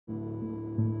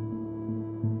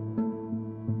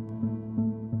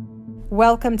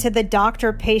Welcome to the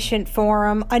Doctor-Patient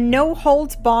Forum, a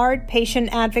no-holds-barred patient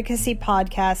advocacy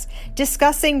podcast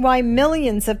discussing why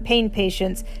millions of pain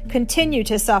patients continue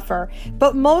to suffer,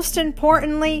 but most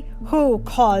importantly, who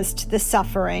caused the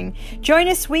suffering. Join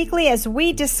us weekly as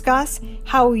we discuss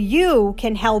how you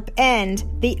can help end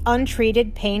the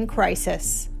untreated pain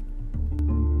crisis.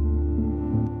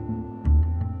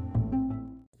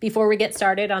 Before we get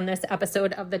started on this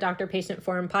episode of the Doctor Patient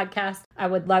Forum podcast, I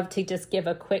would love to just give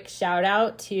a quick shout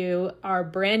out to our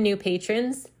brand new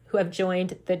patrons who have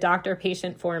joined the Doctor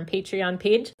Patient Forum Patreon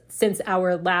page since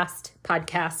our last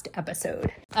podcast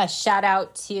episode. A shout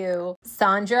out to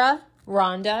Sandra,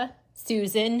 Rhonda,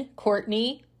 Susan,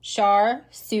 Courtney, Shar,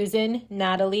 Susan,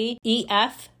 Natalie,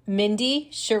 EF,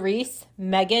 Mindy, Charisse,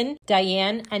 Megan,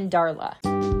 Diane, and Darla.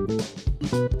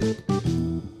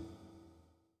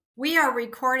 We are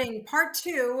recording part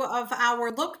 2 of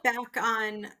our look back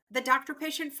on the Doctor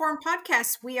Patient Forum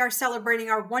podcast. We are celebrating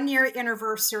our 1-year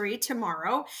anniversary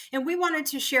tomorrow, and we wanted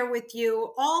to share with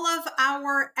you all of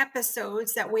our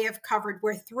episodes that we have covered.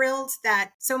 We're thrilled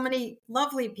that so many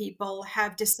lovely people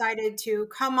have decided to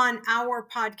come on our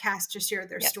podcast to share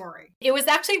their story. It was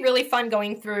actually really fun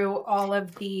going through all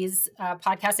of these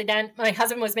podcasts again. My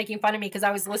husband was making fun of me because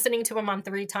I was listening to them on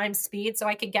 3 times speed so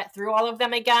I could get through all of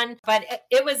them again. But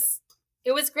it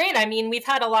was great. I mean, we've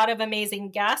had a lot of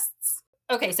amazing guests.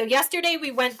 Okay, so yesterday we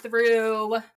went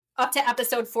through up to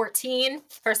episode 14.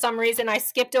 For some reason, I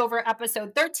skipped over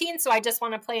episode 13, so I just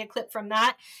want to play a clip from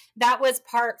that. That was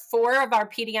part 4 of our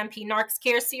PDMP Narcs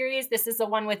Care series. This is the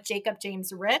one with Jacob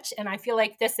James Rich, and I feel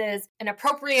like this is an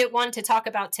appropriate one to talk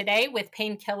about today with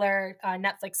Painkiller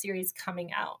Netflix series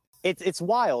coming out. It's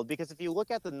wild because if you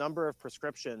look at the number of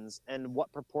prescriptions and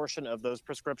what proportion of those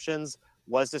prescriptions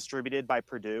was distributed by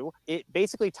Purdue, it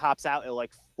basically tops out at like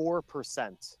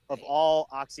 4% of all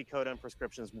oxycodone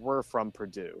prescriptions were from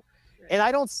Purdue. And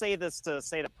I don't say this to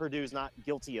say that Purdue is not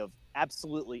guilty of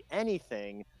absolutely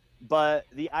anything, but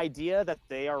the idea that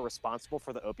they are responsible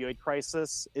for the opioid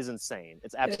crisis is insane.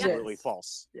 It's absolutely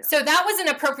false. Yeah. So that was an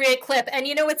appropriate clip. And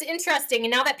you know, it's interesting. And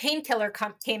now that Painkiller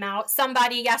came out,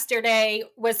 somebody yesterday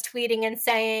was tweeting and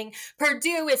saying,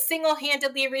 Purdue is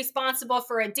single-handedly responsible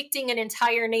for addicting an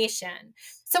entire nation.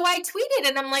 So I tweeted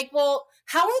and I'm like, well,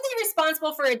 how are they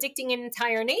responsible for addicting an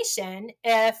entire nation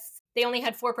if they only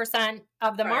had 4%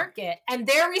 of the market? And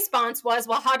their response was,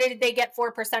 well, how did they get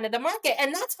 4% of the market?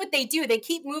 And that's what they do. They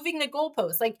keep moving the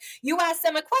goalposts. Like, you ask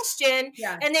them a question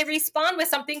and they respond with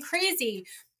something crazy.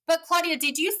 But Claudia,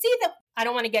 did you see that? I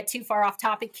don't want to get too far off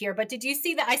topic here, but did you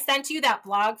see that I sent you that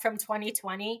blog from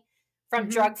 2020 from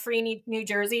Drug Free New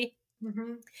Jersey?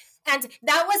 Mm-hmm. And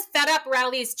that was Fed Up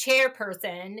Rally's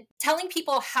chairperson telling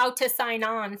people how to sign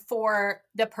on for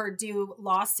the Purdue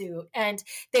lawsuit. And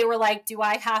they were like, do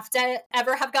I have to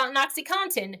ever have gotten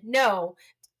OxyContin? No.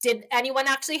 Did anyone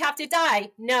actually have to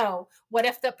die? No. What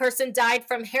if the person died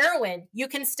from heroin? You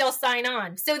can still sign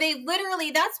on. So they literally,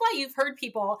 that's why you've heard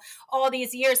people all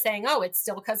these years saying, oh, it's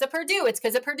still because of Purdue. It's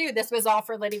because of Purdue. This was all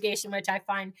for litigation, which I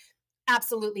find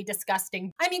absolutely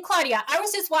disgusting. I mean, Claudia, I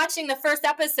was just watching the first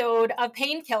episode of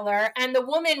Painkiller, and the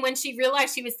woman, when she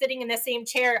realized she was sitting in the same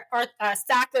chair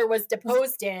Sackler was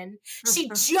deposed in, she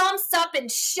jumps up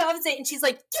and shoves it, and she's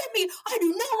like, get me, I do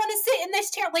not want to sit in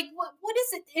this chair. Like, what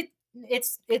is it?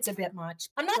 It's a bit much.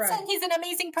 I'm not saying he's an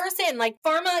amazing person. Like,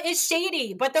 pharma is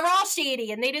shady, but they're all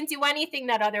shady, and they didn't do anything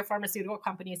that other pharmaceutical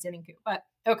companies didn't do. But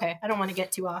okay, I don't want to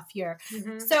get too off here.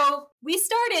 Mm-hmm. So we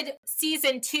started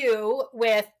season 2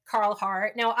 with Carl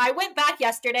Hart. Now, I went back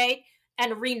yesterday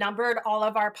and renumbered all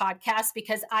of our podcasts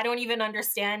because I don't even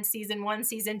understand season 1,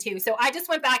 season 2. So I just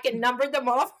went back and numbered them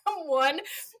all from 1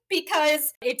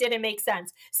 because it didn't make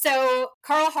sense. So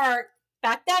Carl Hart,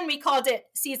 back then we called it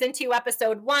season 2,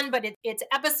 episode 1, but it's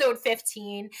episode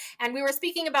 15. And we were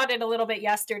speaking about it a little bit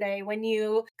yesterday when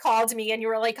you called me and you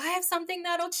were like, I have something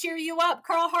that'll cheer you up.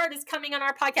 Carl Hart is coming on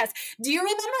our podcast. Do you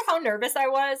remember how nervous I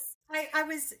was? I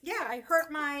was, I hurt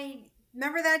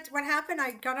remember that, what happened?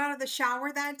 I got out of the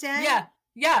shower that day.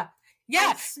 Yeah.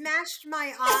 I smashed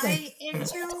my eye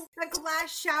into the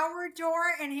glass shower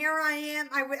door, and here I am.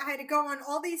 I had to go on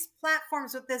all these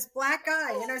platforms with this black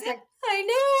eye, and I was like, I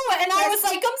know. And I was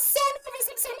like, I'm so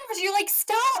nervous. You're like,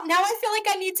 stop. Now I feel like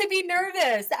I need to be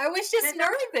nervous. I was just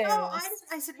nervous.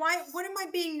 I said, why? What am I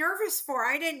being nervous for?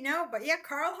 I didn't know. But yeah,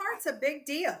 Carl Hart's a big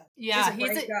deal. Yeah,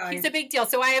 he's a big deal.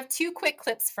 So I have 2 quick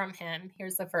clips from him.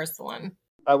 Here's the first one.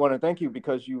 I want to thank you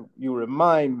because you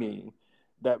remind me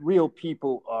that real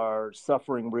people are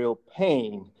suffering real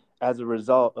pain as a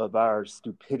result of our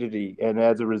stupidity and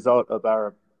as a result of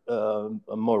our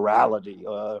morality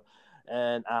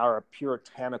and our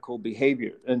puritanical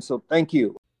behavior. And so thank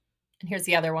you. And here's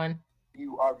the other one.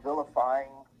 you are vilifying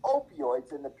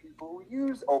opioids and the people who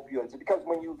use opioids. Because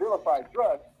when you vilify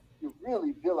drugs, you're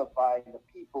really vilifying the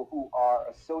people who are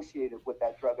associated with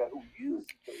that drug and who use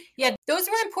it. Yeah, those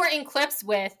were important clips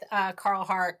with Carl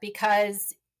Hart,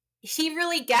 because he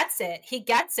really gets it. He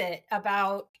gets it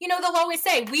about, they'll always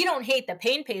say, we don't hate the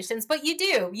pain patients, but you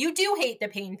do. You do hate the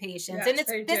pain patients. Yes,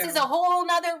 And this is a whole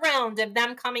nother round of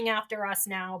them coming after us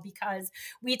now because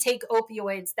we take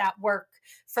opioids that work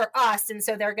for us. And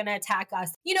so they're going to attack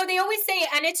us. They always say,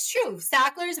 and it's true,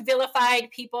 Sacklers vilified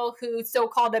people who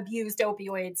so-called abused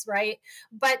opioids, right?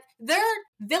 But they're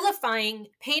vilifying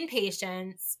pain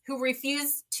patients who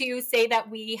refuse to say that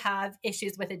we have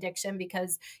issues with addiction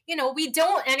because, we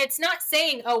don't. And it's not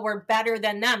saying, oh, we're better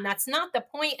than them. That's not the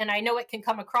point. And I know it can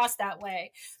come across that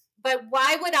way. But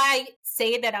why would I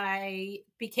say that I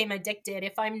became addicted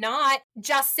if I'm not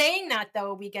just saying that,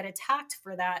 though? We get attacked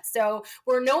for that. So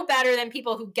we're no better than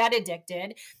people who get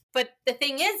addicted. But the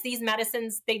thing is, these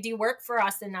medicines, they do work for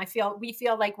us. And we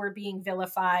feel like we're being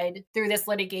vilified through this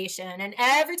litigation. And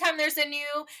every time there's a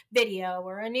new video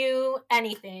or a new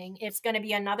anything, it's going to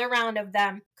be another round of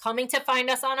them coming to find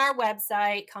us on our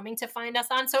website, coming to find us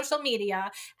on social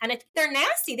media. And they're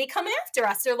nasty. They come after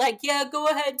us. They're like, yeah, go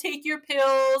ahead, take your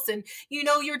pills. And,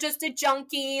 you're just a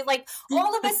junkie. Like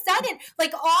all of a sudden,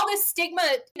 like all this stigma,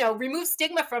 remove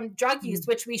stigma from drug use,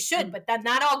 which we should. But then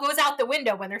that all goes out the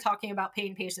window when they're talking about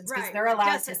pain patients. Because they're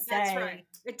allowed to say. That's right.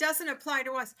 It doesn't apply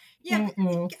to us. Yeah,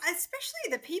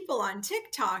 especially the people on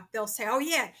TikTok, they'll say, oh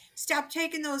yeah, stop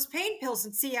taking those pain pills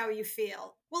and see how you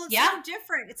feel. Well, it's no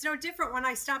different. It's no different when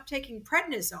I stop taking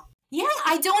prednisone. Yeah,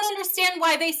 I don't understand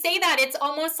why they say that. It's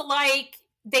almost like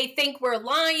they think we're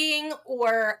lying,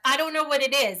 or I don't know what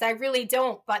it is. I really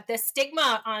don't. But the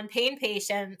stigma on pain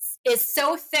patients is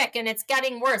so thick, and it's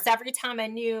getting worse every time a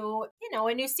new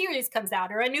series comes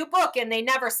out or a new book, and they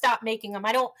never stop making them.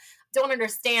 I don't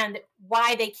understand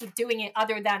why they keep doing it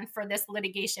other than for this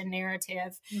litigation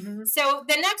narrative. Mm-hmm. So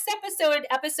the next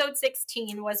episode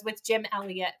 16, was with Jim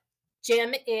Elliott.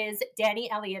 Jim is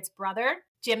Danny Elliott's brother.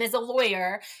 Jim is a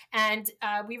lawyer, and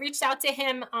we reached out to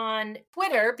him on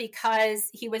Twitter because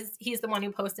he's the one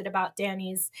who posted about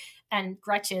Danny's and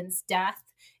Gretchen's death.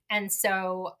 And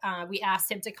so we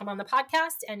asked him to come on the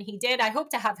podcast, and he did. I hope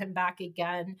to have him back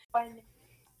again. When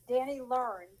Danny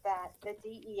learned that the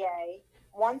DEA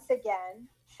once again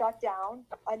shut down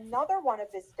another one of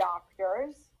his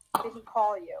doctors, did he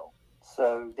call you?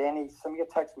 So Danny sent me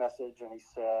a text message, and he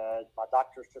said, my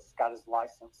doctor's just got his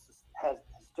license, has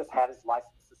just had his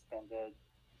license suspended.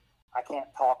 I can't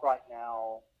talk right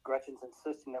now. Gretchen's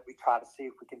insisting that we try to see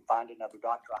if we can find another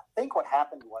doctor. I think what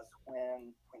happened was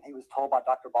when he was told by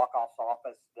Dr. Balkoff's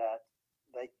office that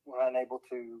they were unable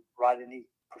to write any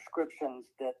prescriptions,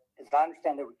 that, as I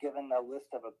understand, they were given a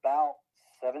list of about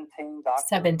 17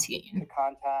 doctors to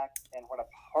contact. And what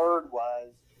I've heard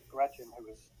was Gretchen, who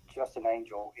was just an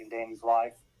angel in Danny's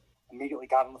life, immediately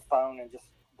got on the phone and just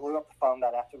blew up the phone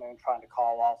that afternoon trying to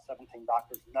call all 17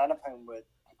 doctors, none of whom would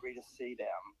agree to see them.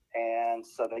 And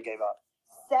so they gave up.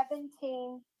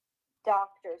 17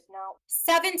 doctors now.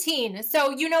 17.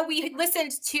 So, we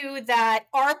listened to that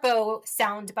ARPO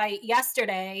soundbite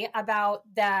yesterday about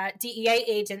the DEA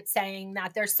agent saying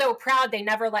that they're so proud they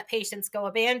never let patients go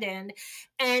abandoned.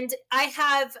 And I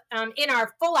have, in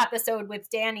our full episode with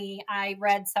Danny, I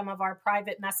read some of our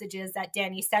private messages that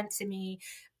Danny sent to me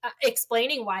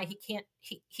explaining why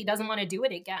he doesn't want to do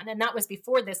it again. And that was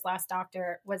before this last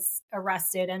doctor was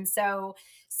arrested. And so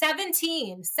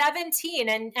 17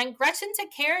 and Gretchen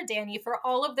took care of Danny for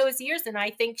all of those years. And I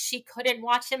think she couldn't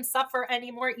watch him suffer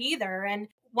anymore either. And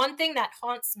one thing that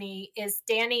haunts me is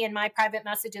Danny, in my private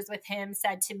messages with him,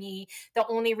 said to me, the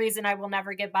only reason I will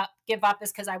never give up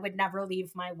is because I would never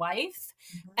leave my wife.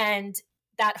 Mm-hmm. And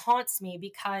that haunts me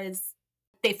because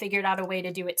they figured out a way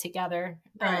to do it together.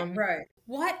 Right.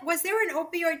 What was there an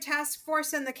opioid task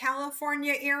force in the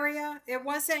California area? It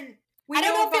wasn't. I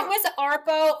don't know if it was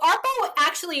ARPO. ARPO,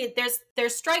 actually, their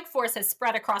strike force has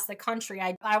spread across the country.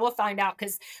 I will find out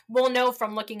because we'll know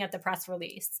from looking at the press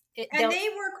release. They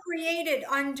were created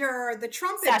under the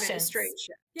Trump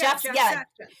administration. Jeff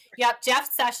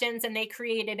Sessions, and they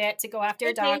created it to go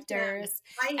after doctors.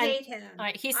 I hate him.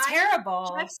 He's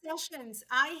terrible. Jeff Sessions,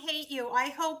 I hate you. I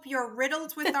hope you're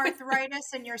riddled with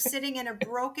arthritis and you're sitting in a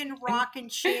broken rocking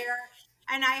chair.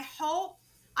 And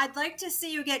I'd like to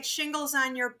see you get shingles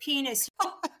on your penis.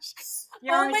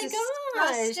 You're a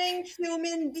disgusting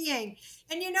human being.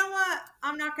 And you know what?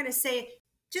 I'm not going to say.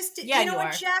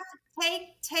 What, Jeff?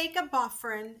 Take a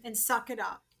Bufferin and suck it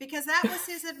up. because that was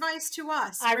his advice to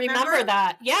us. I remember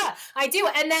that. Yeah, I do.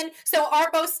 And then, so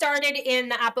ARBO started in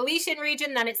the Appalachian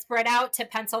region, then it spread out to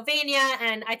Pennsylvania,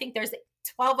 and I think there's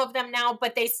 12 of them now,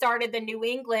 but they started the New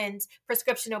England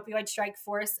prescription opioid strike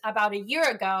force about a year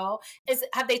ago.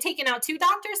 Have they taken out 2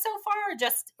 doctors so far,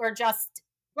 or just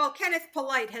Well, Kenneth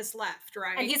Polite has left,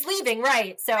 right? And he's leaving,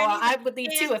 right? So I would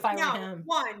leave too if I were him.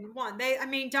 One.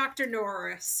 Dr.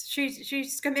 Norris.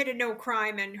 She's committed no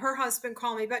crime, and her husband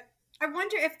called me. But I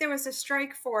wonder if there was a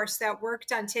strike force that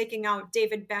worked on taking out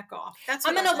David Beckoff.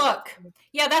 I'm going to look.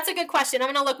 Yeah, that's a good question.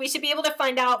 I'm going to look. We should be able to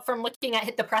find out from looking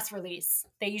at the press release.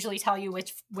 They usually tell you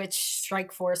which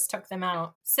strike force took them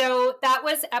out. So that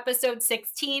was episode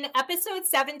 16. Episode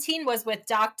 17 was with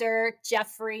Dr.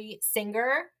 Jeffrey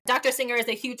Singer. Dr. Singer is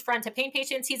a huge friend to pain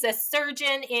patients. He's a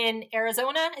surgeon in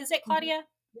Arizona. Is it, Claudia?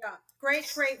 Yeah. Great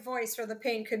voice for the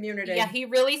pain community. Yeah, he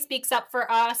really speaks up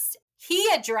for us. He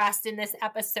addressed in this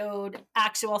episode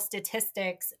actual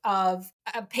statistics of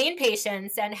pain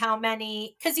patients and how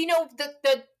many, because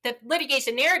the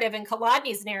litigation narrative and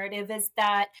Kolodny's narrative is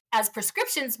that as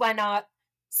prescriptions went up,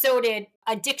 so did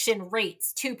addiction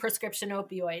rates to prescription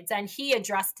opioids. And he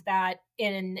addressed that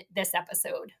in this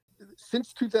episode.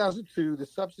 Since 2002, the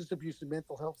Substance Abuse and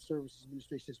Mental Health Services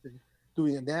Administration has been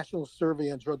doing a national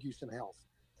survey on drug use and health.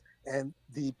 And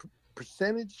the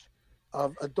percentage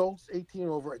of adults 18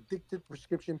 and over addicted to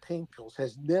prescription pain pills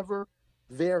has never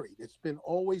varied. It's been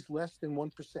always less than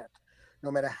 1%,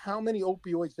 no matter how many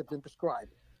opioids have been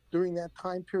prescribed. During that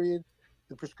time period,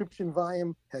 the prescription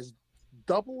volume has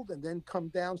doubled and then come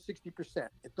down 60%.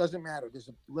 It doesn't matter. There's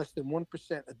a less than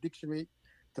 1% addiction rate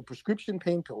to prescription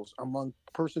pain pills among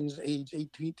persons age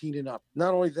 18 and up.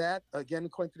 Not only that, again,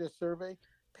 according to this survey,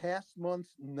 past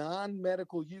months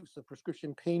non-medical use of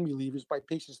prescription pain relievers by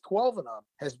patients 12 and up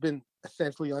has been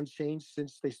essentially unchanged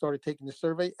since they started taking the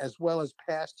survey, as well as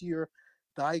past year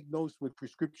diagnosed with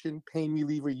prescription pain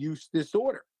reliever use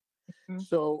disorder. Mm-hmm.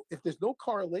 So if there's no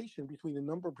correlation between the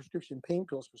number of prescription pain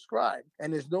pills prescribed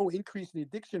and there's no increase in the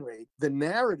addiction rate, the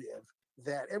narrative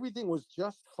that everything was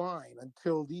just fine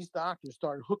until these doctors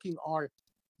started hooking our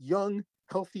young,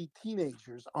 healthy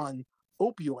teenagers on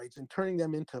opioids and turning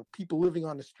them into people living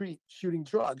on the street shooting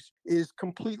drugs is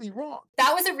completely wrong.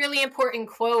 That was a really important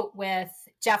quote with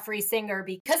Jeffrey Singer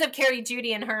because of Carrie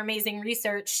Judy and her amazing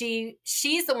research.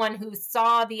 She's the one who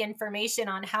saw the information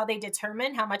on how they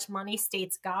determined how much money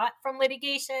states got from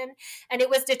litigation. And it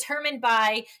was determined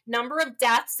by number of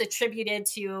deaths attributed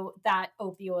to that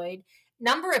opioid,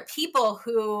 number of people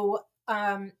who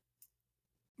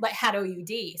had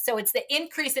OUD. So it's the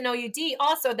increase in OUD.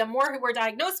 Also, the more who were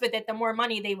diagnosed with it, the more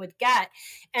money they would get.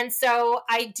 And so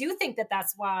I do think that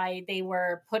that's why they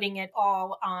were putting it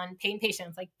all on pain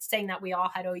patients, like saying that we all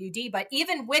had OUD. But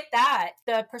even with that,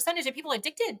 the percentage of people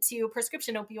addicted to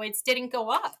prescription opioids didn't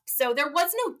go up. So there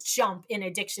was no jump in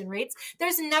addiction rates.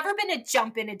 There's never been a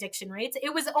jump in addiction rates.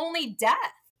 It was only death.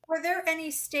 Were there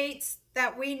any states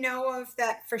that we know of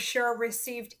that for sure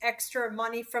received extra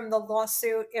money from the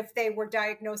lawsuit if they were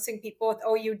diagnosing people with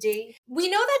OUD? We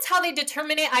know that's how they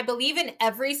determine it, I believe, in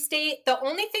every state. The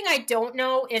only thing I don't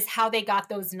know is how they got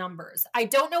those numbers. I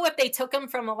don't know if they took them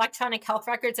from electronic health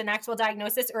records and actual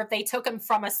diagnosis or if they took them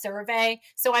from a survey.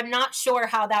 So I'm not sure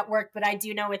how that worked, but I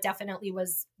do know it definitely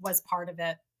was part of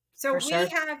it. So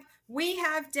we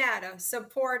have data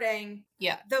supporting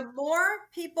the more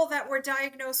people that were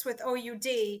diagnosed with OUD,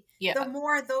 the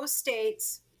more those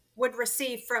states would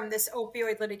receive from this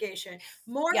opioid litigation.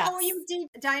 More OUD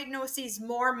diagnoses,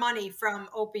 more money from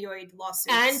opioid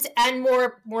lawsuits. And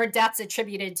more deaths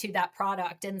attributed to that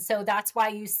product. And so that's why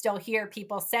you still hear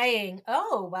people saying,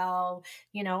 oh, well,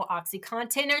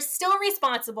 OxyContin are still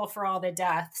responsible for all the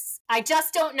deaths. I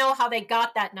just don't know how they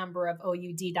got that number of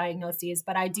OUD diagnoses,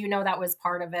 but I do know that was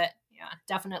part of it. Yeah,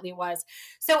 definitely was.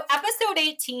 So episode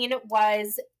 18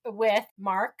 was with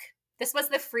Mark. This was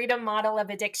the freedom model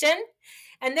of addiction.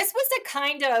 And this was a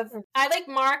kind of, I like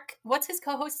Mark. What's his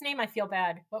co-host's name? I feel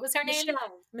bad. What was her name?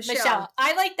 Michelle.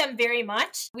 I like them very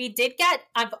much. We did get,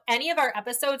 of any of our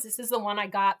episodes, this is the one I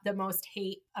got the most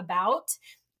hate about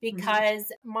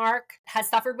because Mark has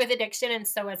suffered with addiction and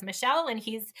so has Michelle. And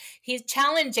he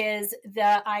challenges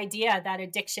the idea that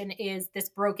addiction is this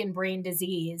broken brain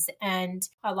disease. And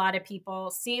a lot of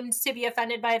people seemed to be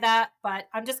offended by that. But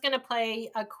I'm just going to play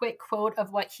a quick quote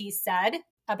of what he said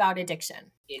about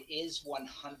addiction. It is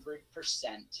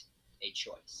 100% a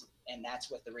choice. And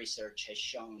that's what the research has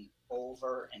shown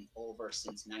over and over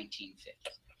since 1950.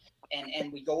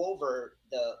 And we go over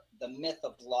the myth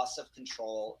of loss of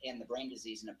control and the brain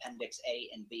disease in Appendix A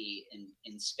and B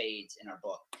in spades in our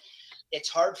book. It's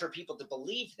hard for people to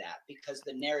believe that because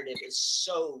the narrative is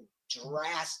so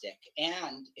drastic.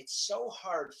 And it's so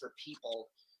hard for people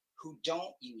who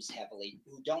don't use heavily,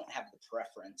 who don't have the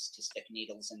preference to stick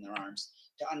needles in their arms,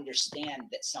 to understand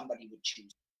that somebody would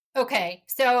choose. Okay,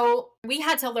 so we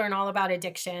had to learn all about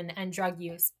addiction and drug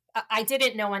use. I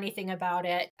didn't know anything about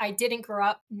it. I didn't grow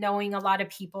up knowing a lot of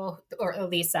people, or at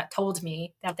least that told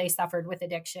me that they suffered with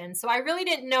addiction. So I really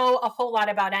didn't know a whole lot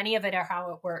about any of it or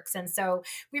how it works. And so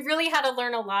we really had to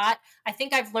learn a lot. I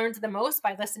think I've learned the most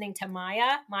by listening to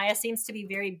Maya. Maya seems to be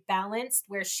very balanced,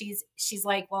 where she's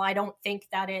like, well, I don't think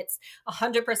that it's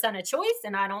 100% a choice,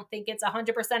 and I don't think it's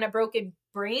 100% a broken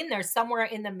brain. There's somewhere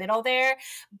in the middle there.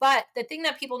 But the thing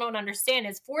that people don't understand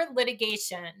is, for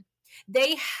litigation,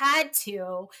 they had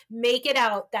to make it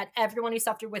out that everyone who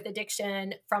suffered with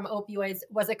addiction from opioids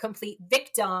was a complete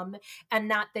victim, and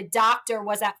that the doctor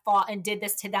was at fault and did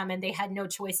this to them, and they had no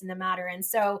choice in the matter. And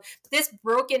so this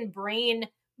broken brain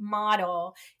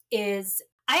model is,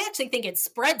 I actually think it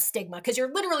spreads stigma, because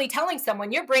you're literally telling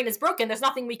someone your brain is broken. There's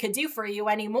nothing we could do for you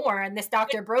anymore. And this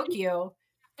doctor broke you.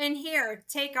 And here,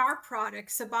 take our product,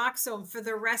 Suboxone, for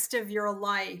the rest of your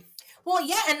life. Well,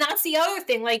 yeah, and that's the other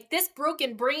thing. Like, this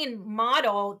broken brain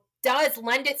model does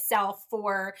lend itself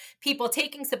for people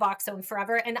taking Suboxone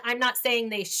forever. And I'm not saying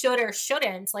they should or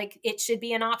shouldn't. Like, it should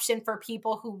be an option for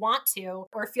people who want to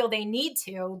or feel they need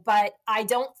to. But I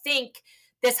don't think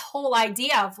this whole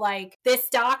idea of, like, this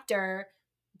doctor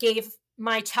gave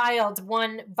my child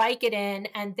one Vicodin,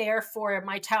 and therefore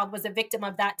my child was a victim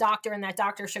of that doctor, and that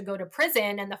doctor should go to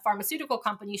prison, and the pharmaceutical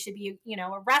company should be,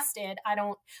 arrested. I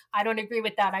don't agree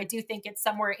with that. I do think it's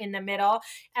somewhere in the middle.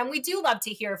 And we do love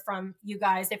to hear from you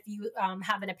guys. If you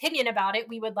have an opinion about it,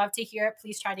 we would love to hear it.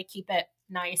 Please try to keep it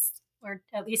nice, or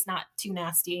at least not too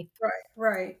nasty.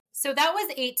 Right. So that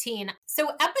was 18. So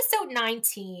episode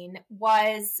 19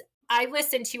 was, I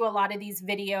listened to a lot of these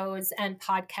videos and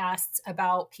podcasts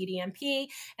about PDMP,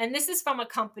 and this is from a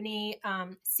company,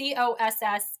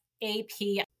 COSSAP.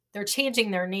 They're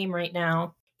changing their name right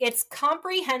now. It's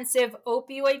Comprehensive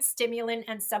Opioid Stimulant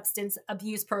and Substance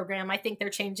Abuse Program. I think they're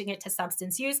changing it to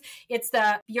substance use. It's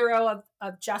the Bureau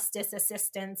of Justice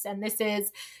Assistance, and this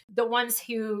is the ones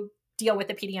who deal with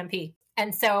the PDMP.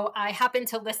 And so I happened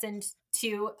to listen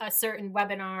to a certain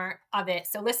webinar of it.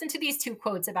 So listen to these two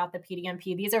quotes about the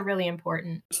PDMP. These are really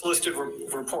important. Unsolicited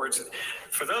reports.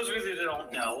 For those of you that don't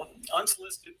know,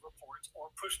 unsolicited reports or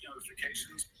push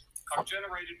notifications are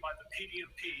generated by the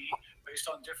PDMP based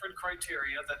on different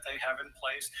criteria that they have in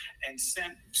place and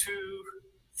sent to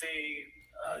the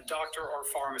doctor or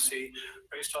pharmacy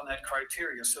based on that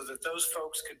criteria, so that those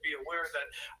folks could be aware that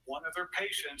one of their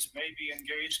patients may be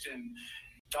engaged in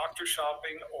doctor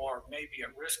shopping, or maybe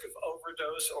at risk of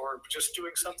overdose, or just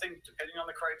doing something, depending on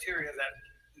the criteria, that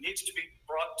needs to be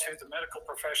brought to the medical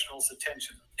professional's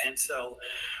attention. And so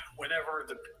whenever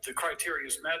the criteria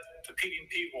is met, the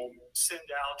PDMP will send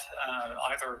out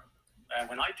either,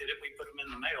 when I did it, we put them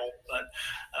in the mail, but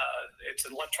it's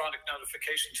an electronic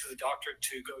notification to the doctor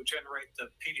to go generate the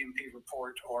PDMP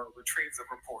report or retrieve the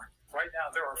report. Right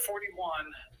now, there are 41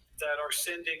 that are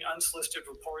sending unsolicited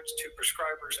reports to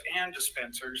prescribers and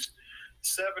dispensers.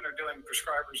 7 are doing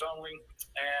prescribers only.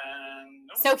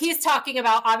 And so he's talking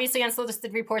about, obviously,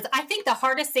 unsolicited reports. I think the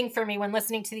hardest thing for me when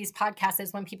listening to these podcasts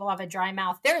is when people have a dry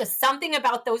mouth. There is something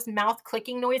about those mouth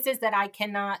clicking noises that I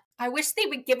cannot. I wish they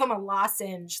would give them a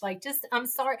lozenge. Like, just, I'm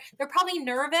sorry. They're probably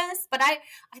nervous, but I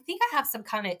think I have some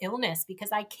kind of illness,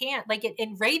 because I can't, like, it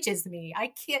enrages me.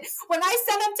 I can't. When I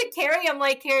send them to Carrie, I'm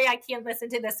like, Carrie, I can't listen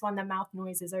to this one. The mouth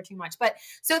noises are too much. But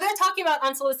so they're talking about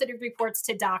unsolicited reports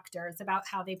to doctors about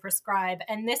how they prescribe.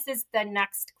 And this is the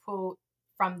next quote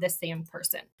from the same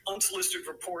person. Unsolicited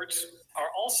reports are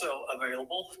also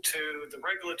available to the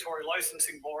regulatory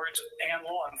licensing boards and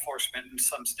law enforcement in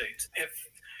some states.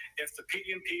 If the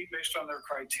PDMP, based on their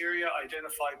criteria,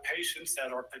 identify patients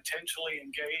that are potentially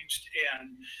engaged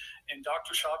in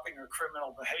doctor shopping or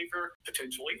criminal behavior,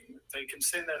 potentially, they can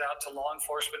send that out to law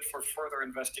enforcement for further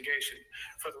investigation.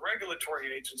 For the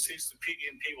regulatory agencies, the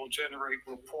PDMP will generate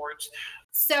reports.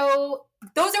 So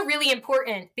those are really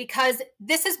important, because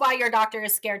this is why your doctor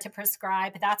is scared to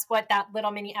prescribe. That's what that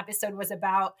little mini episode was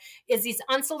about, is these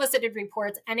unsolicited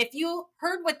reports. And if you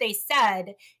heard what they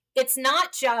said, it's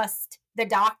not just the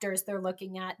doctors they're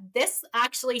looking at. This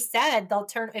actually said they'll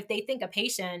turn, if they think a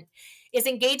patient is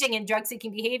engaging in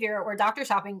drug-seeking behavior or doctor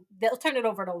shopping, they'll turn it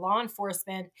over to law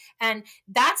enforcement. And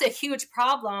that's a huge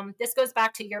problem. This goes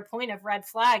back to your point of red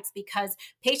flags, because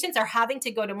patients are having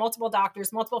to go to multiple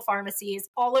doctors, multiple pharmacies,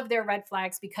 all of their red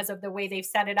flags because of the way they've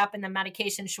set it up in the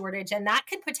medication shortage. And that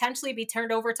could potentially be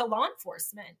turned over to law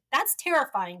enforcement. That's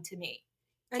terrifying to me.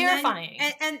 And Terrifying.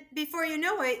 And before you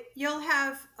know it, you'll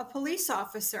have a police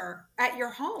officer at your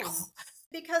home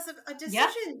because of a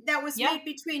decision that was made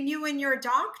between you and your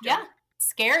doctor. Yeah,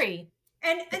 scary.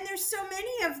 And there's so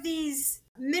many of these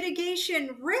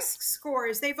mitigation risk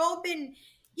scores. They've all been,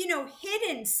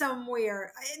 hidden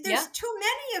somewhere. There's too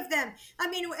many of them. I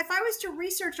mean, if I was to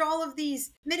research all of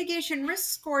these mitigation risk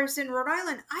scores in Rhode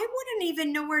Island, I wouldn't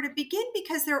even know where to begin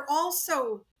because they're all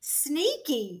so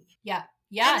sneaky. Yeah.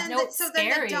 Yeah,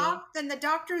 scary. Then the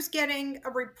doctor's getting a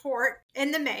report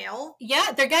in the mail.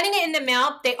 Yeah, they're getting it in the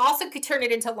mail. They also could turn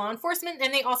it into law enforcement,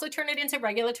 and they also turn it into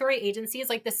regulatory agencies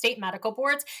like the state medical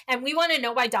boards. And we want to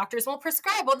know why doctors won't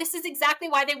prescribe. Well, this is exactly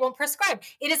why they won't prescribe.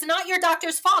 It is not your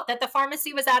doctor's fault that the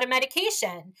pharmacy was out of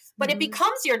medication, but it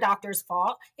becomes your doctor's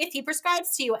fault if he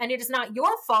prescribes to you. And it is not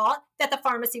your fault that the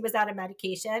pharmacy was out of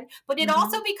medication, but it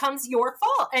also becomes your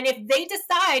fault. And if they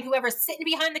decide, whoever's sitting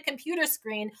behind the computer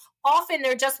screen, often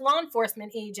they're just law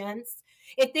enforcement agents.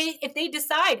 If they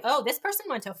decide, oh, this person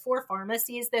went to 4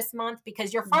 pharmacies this month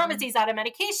because your pharmacy's out of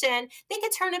medication, they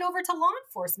could turn it over to law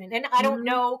enforcement. And I don't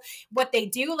know what they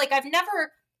do. Like, I've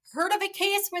never heard of a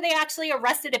case where they actually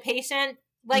arrested a patient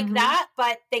like that,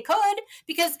 but they could,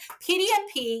 because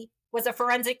PDMP was a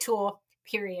forensic tool.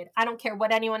 Period. I don't care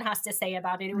what anyone has to say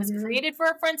about it. It was created for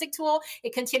a forensic tool.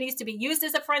 It continues to be used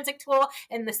as a forensic tool,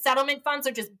 and the settlement funds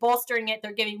are just bolstering it.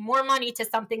 They're giving more money to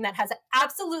something that has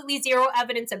absolutely zero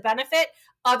evidence of benefit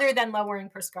other than lowering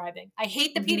prescribing. I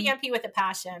hate the PDMP with a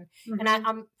passion, and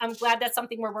I'm glad that's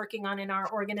something we're working on in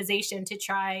our organization to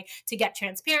try to get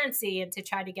transparency and to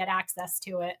try to get access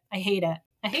to it. I hate it.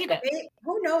 I hate it.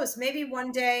 Who knows? Maybe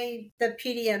one day the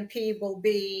PDMP will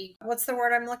be, what's the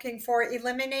word I'm looking for?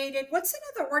 Eliminated? What's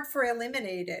another word for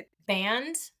eliminated?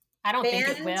 Banned? I don't think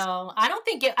it will. I don't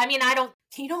think it, I mean, I don't,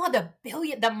 you know,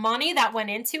 the money that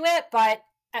went into it, but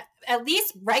at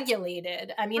least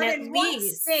regulated. I mean, but at in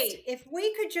least. One state, if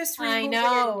we could just remove it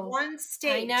in one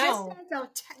state,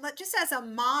 just as a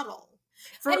model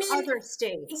for other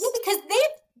states. Yeah, because they've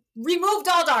removed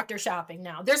all doctor shopping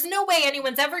now. There's no way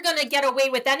anyone's ever going to get away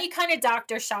with any kind of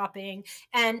doctor shopping.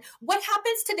 And what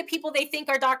happens to the people they think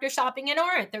are doctor shopping and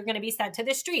aren't? They're going to be sent to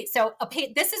the street. So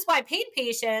this is why pain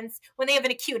patients, when they have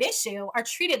an acute issue, are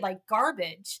treated like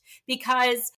garbage,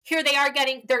 because here they are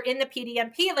they're in the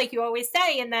PDMP, like you always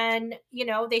say. And then, you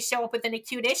know, they show up with an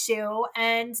acute issue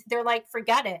and they're like,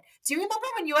 forget it. Do you remember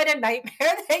when you had a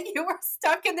nightmare that you were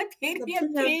stuck in the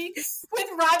PDMP with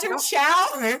Roger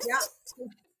Chow?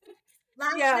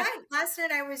 Yeah. Last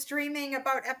night I was dreaming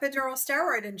about epidural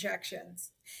steroid injections.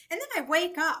 And then I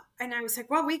wake up and I was like,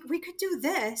 well, we could do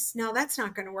this. No, that's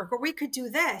not going to work. Or we could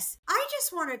do this. I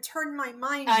just want to turn my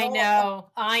mind off.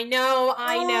 I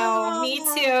know. Me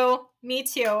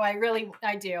too.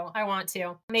 I do. I want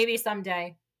to. Maybe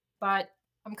someday. But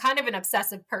I'm kind of an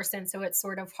obsessive person, so it's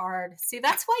sort of hard. See,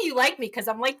 that's why you like me, because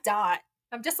I'm like Dot.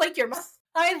 I'm just like your mom.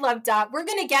 I love Dot. We're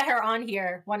going to get her on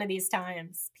here one of these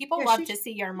times. People love to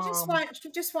see your mom. She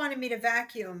just wanted me to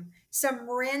vacuum some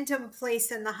random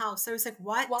place in the house. I was like,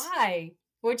 what? Why?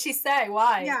 What'd she say?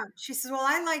 Why? Yeah. She says, well,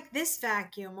 I like this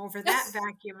vacuum over that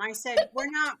vacuum. I said, we're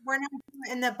not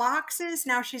in the boxes.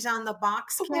 Now she's on the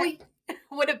box kit.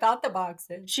 What about the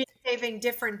boxes? She's saving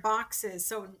different boxes.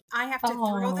 So I have to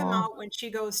throw them out when she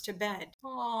goes to bed.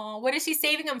 Oh, what is she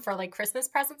saving them for? Like Christmas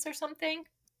presents or something?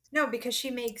 No, because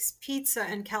she makes pizza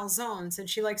and calzones and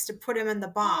she likes to put them in the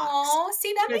box. Oh,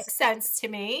 see, that makes sense to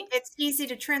me. It's easy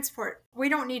to transport. We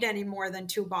don't need any more than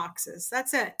 2 boxes.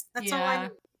 That's it. That's all I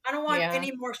need. I don't want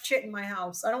any more shit in my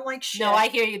house. I don't like shit. No, I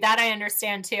hear you. That I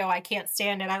understand too. I can't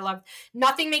stand it.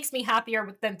 Nothing makes me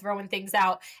happier than throwing things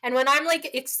out. And when I'm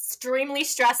like extremely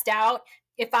stressed out,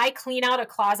 if I clean out a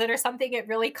closet or something, it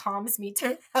really calms me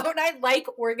down. I like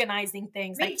organizing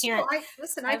things. Me too.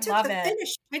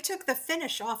 I took the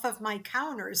finish off of my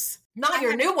counters. Not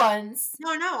your new ones. No,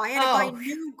 I had to buy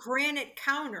new granite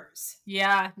counters.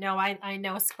 Yeah, no, I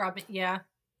know scrubbing. Yeah,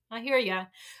 I hear you.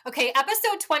 Okay,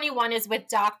 episode 21 is with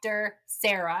Dr.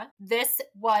 Sarah. This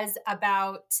was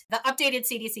about the updated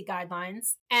CDC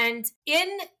guidelines. And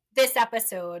in this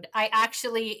episode,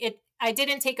 I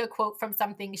didn't take a quote from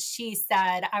something she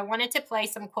said. I wanted to play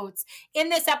some quotes. In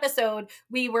this episode,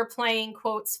 we were playing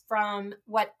quotes from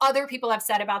what other people have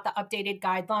said about the updated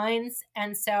guidelines.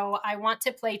 And so I want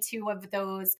to play 2 of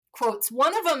those quotes.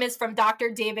 One of them is from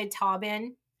Dr. David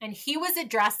Taubin, and he was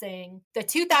addressing the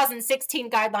 2016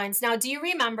 guidelines. Now, do you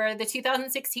remember the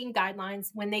 2016 guidelines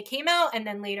when they came out, and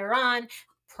then later on,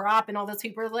 Prop and all those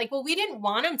people were like, well, we didn't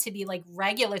want them to be like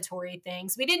regulatory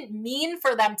things. We didn't mean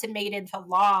for them to made into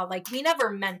law. Like, we never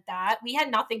meant that. We had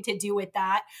nothing to do with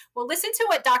that. Well, listen to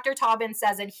what Dr. Taubin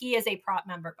says, and he is a Prop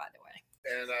member, by the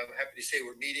way. And I'm happy to say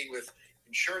we're meeting with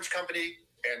insurance company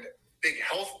and big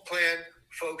health plan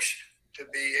folks to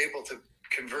be able to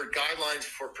convert guidelines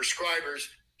for prescribers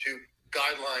to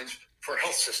guidelines for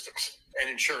health systems and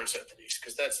insurance entities,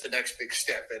 because that's the next big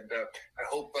step. And I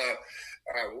hope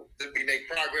that we make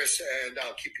progress, and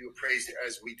I'll keep you appraised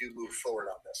as we do move forward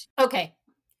on this. Okay.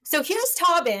 So here's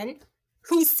Tobin,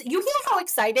 you hear how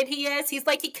excited he is? He's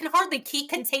like, he can hardly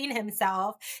contain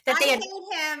himself.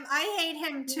 I hate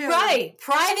him too. Right.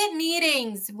 Private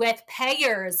meetings with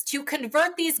payers to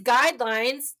convert these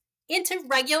guidelines into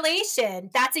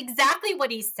regulation. That's exactly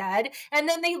what he said. And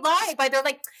then they lie they're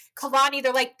like, Kalani,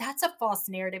 they're like, that's a false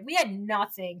narrative. We had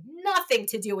nothing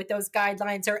to do with those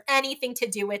guidelines or anything to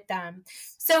do with them.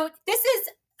 So this is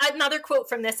another quote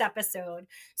from this episode.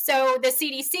 So the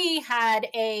CDC had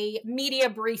a media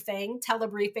briefing,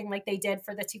 telebriefing like they did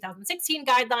for the 2016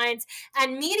 guidelines.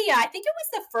 And media, I think it was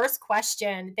the first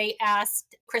question they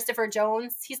asked Christopher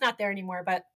Jones. He's not there anymore,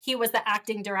 but he was the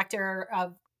acting director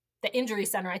of the injury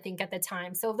center, I think, at the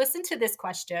time. So listen to this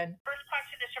question. First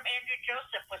question is from Andrew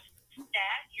Joseph with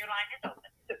Stat. Your line is open.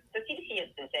 So CDC has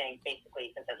been saying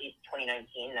basically since at least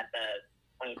 2019 that the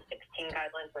 2016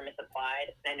 guidelines were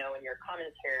misapplied. And I know in your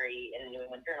commentary in the New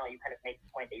England Journal, you kind of made the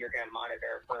point that you're going to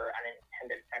monitor for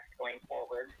unintended effects going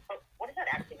forward. But what does that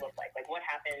actually look like? Like, what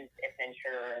happens if an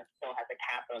insurer still has a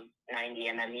cap of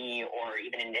 90 MME, or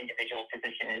even an individual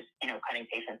physician is, cutting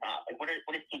patients off? Like, what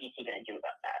is CDC going to do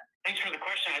about that? Thanks for the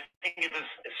question. I think it's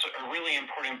a really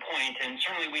important point, and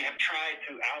certainly we have tried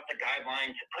throughout the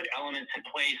guidelines to put elements in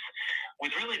place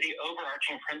with really the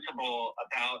overarching principle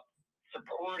about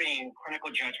supporting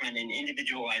clinical judgment and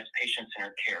individualized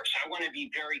patient-centered care. So I want to be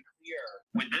very clear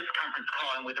with this conference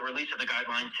call and with the release of the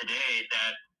guidelines today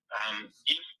that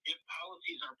if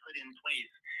policies are put in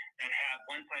place that have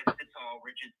one-size-fits-all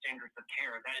rigid standards of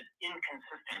care, that is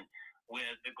inconsistent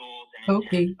with the goals and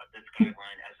intent of this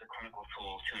guideline as a clinical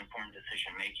tool to inform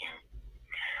decision-making.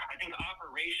 I think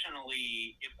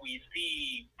operationally, if we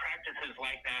see practices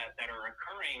like that are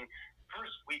occurring,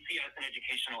 first, we see it as an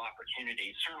educational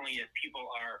opportunity. Certainly, if people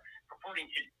are purporting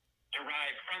to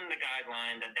derive from the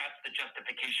guideline that that's the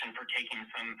justification for taking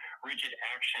some rigid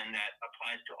action that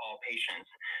applies to all patients.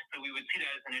 So we would see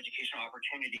that as an educational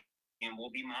opportunity. And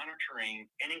we'll be monitoring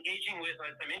and engaging with,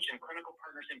 as I mentioned, clinical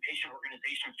partners and patient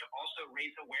organizations to also raise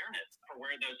awareness for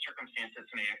where those circumstances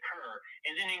may occur,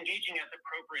 and then engaging as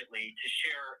appropriately to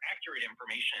share accurate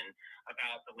information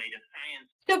about the latest science.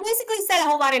 So basically said a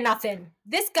whole lot of nothing.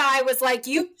 This guy was like,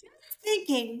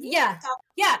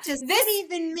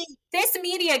 this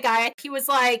media guy, he was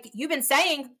like, you've been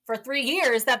saying for 3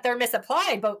 years that they're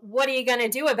misapplied, but what are you going to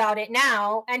do about it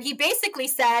now? And he basically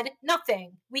said,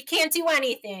 nothing. We can't do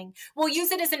anything. We'll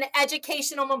use it as an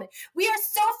educational moment. We are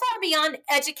so far beyond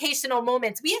educational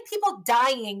moments. We have people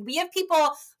dying. We have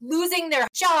people losing their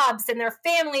jobs and their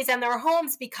families and their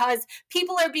homes because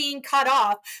people are being cut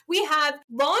off. We have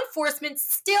law enforcement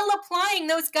still applying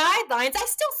those guidelines. I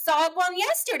still saw one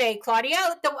yesterday,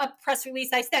 Claudia, the press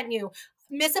release I sent you,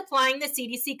 misapplying the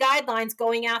CDC guidelines,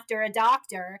 going after a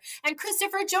doctor. And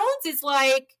Christopher Jones is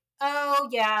like, oh,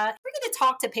 yeah, we're going to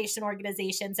talk to patient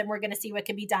organizations and we're going to see what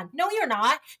can be done. No, you're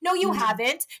not. No, you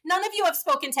haven't. None of you have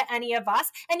spoken to any of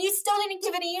us, and you still didn't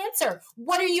give any answer.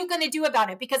 What are you going to do about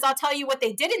it? Because I'll tell you what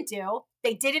they didn't do.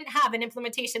 They didn't have an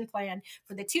implementation plan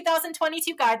for the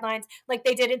 2022 guidelines like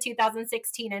they did in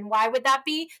 2016. And why would that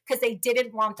be? Because they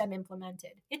didn't want them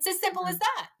implemented. It's as simple as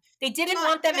that. They didn't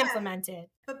want them implemented.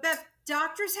 But Beth,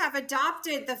 doctors have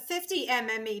adopted the 50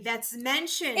 MME that's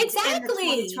mentioned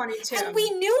exactly in the 2022. And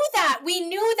we knew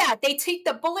that. They took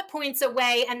the bullet points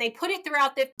away and they put it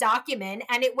throughout the document.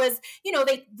 And it was,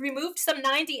 they removed some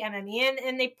 90 MME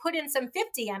and they put in some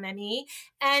 50 MME.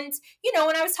 And,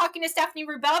 when I was talking to Stephanie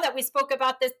Rubel that we spoke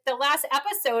about this, the last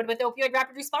episode with the Opioid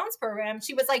Rapid Response Program,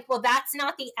 she was like, well, that's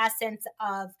not the essence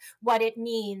of what it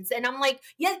means. And I'm like,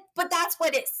 yeah, but that's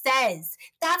what it says.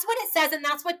 That's what it says. And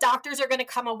that's what doctors are going to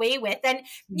come away with. And,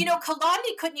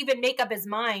 Kalani couldn't even make up his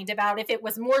mind about if it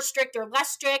was more strict or less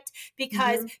strict,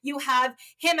 because you have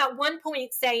him at one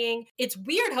point saying it's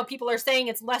weird how people are saying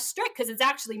it's less strict because it's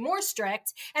actually more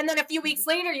strict. And then a few weeks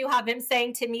later, you have him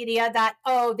saying to media that,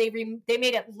 they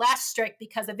made it less strict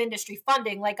because of industry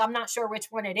funding. Like, I'm not sure which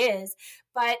one it is,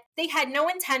 but they had no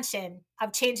intention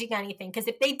of changing anything, because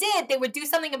if they did, they would do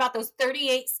something about those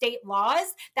 38 state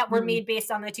laws that were made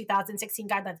based on the 2016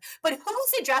 guidelines. But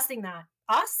who's addressing that?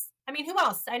 Us? I mean, who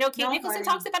else? I know Kate Nicholson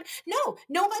talks about it. No,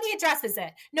 nobody addresses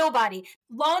it. Nobody.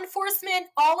 Law enforcement,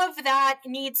 all of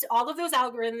those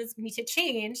algorithms need to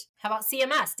change. How about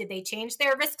CMS? Did they change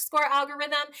their risk score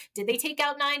algorithm? Did they take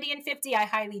out 90 and 50? I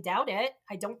highly doubt it.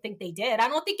 I don't think they did. I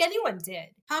don't think anyone did.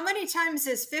 How many times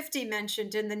is 50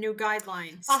 mentioned in the new guidelines?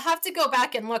 guidelines? I'll have to go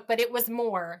back and look, but it was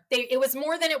more. It was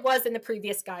more than it was in the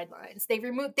previous guidelines.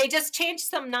 They just changed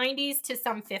some 90s to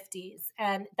some 50s,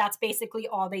 and that's basically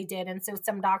all they did. And so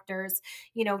some doctors,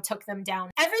 took them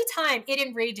down. Every time, it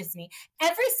enrages me.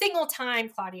 Every single time,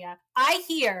 Claudia, I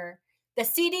hear the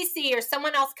CDC or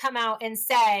someone else come out and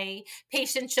say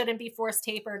patients shouldn't be force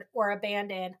tapered or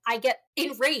abandoned, I get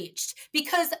enraged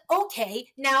because, okay,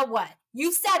 now what?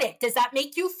 You said it. Does that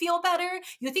make you feel better?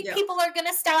 You think people are going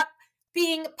to stop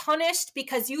being punished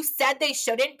because you said they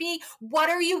shouldn't be? What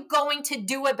are you going to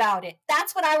do about it?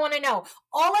 That's what I want to know.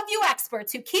 All of you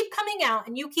experts who keep coming out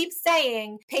and you keep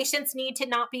saying patients need to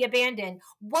not be abandoned,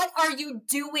 what are you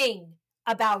doing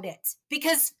about it?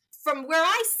 Because from where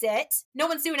I sit, no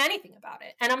one's doing anything about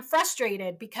it. And I'm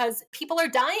frustrated because people are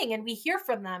dying and we hear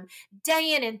from them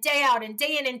day in and day out and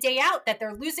day in and day out that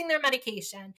they're losing their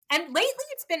medication. And lately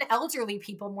it's been elderly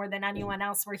people more than anyone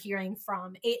else we're hearing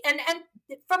from. And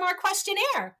from our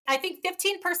questionnaire, I think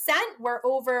 15% were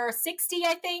over 60,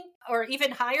 I think, or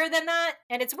even higher than that.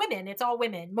 And it's women. It's all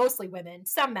women, mostly women,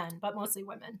 some men, but mostly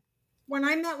women. When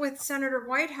I met with Senator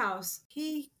Whitehouse,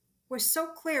 he was so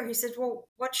clear. He said, well,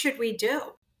 what should we do?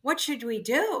 What should we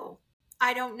do?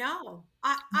 I don't know.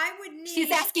 I would need. She's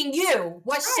asking you,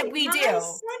 what should we do? My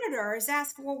senator is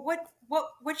asking, well,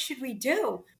 what should we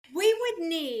do? I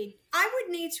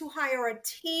would need to hire a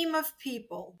team of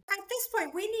people. At this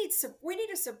point, we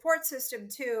need a support system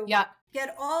to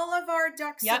get all of our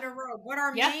ducks in a row. What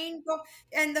our main goal,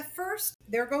 and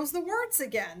there goes the words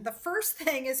again. The first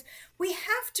thing is we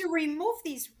have to remove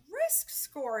these risk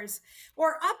scores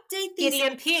or update these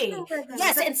PDMP.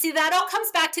 Yes, and see, that all comes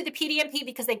back to the PDMP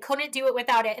because they couldn't do it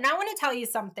without it. And I want to tell you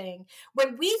something.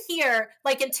 When we hear,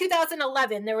 like in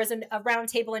 2011, there was a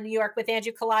roundtable in New York with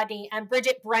Andrew Kolodny and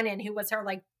Bridget Brennan, who was her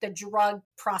the drug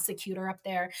prosecutor up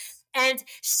there. And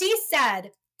she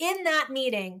said in that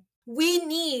meeting, we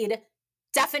need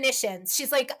definitions.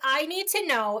 She's like, I need to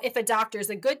know if a doctor is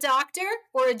a good doctor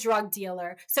or a drug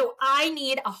dealer. So I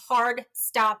need a hard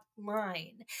stop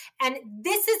line. And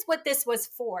this is what this was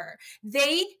for.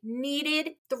 They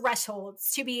needed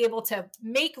thresholds to be able to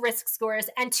make risk scores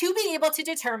and to be able to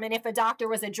determine if a doctor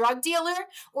was a drug dealer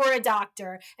or a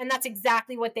doctor. And that's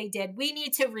exactly what they did. We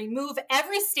need to remove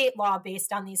every state law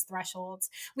based on these thresholds.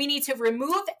 We need to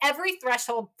remove every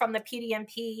threshold from the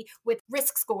PDMP with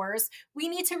risk scores. We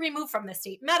need to remove from the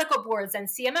state medical boards and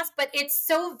CMS, but it's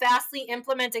so vastly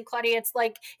implemented, Claudia.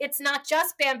 It's not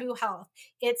just Bamboo Health.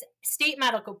 It's state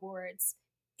medical boards.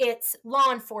 It's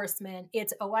law enforcement.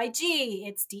 It's OIG.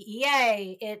 It's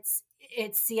DEA. It's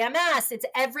CMS. It's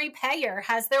every payer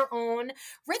has their own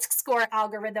risk score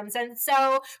algorithms. And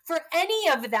so for any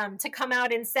of them to come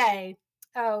out and say,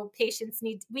 oh,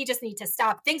 we just need to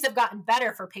stop. Things have gotten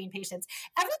better for pain patients.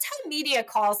 Every time media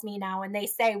calls me now and they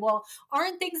say, well,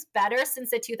 aren't things better since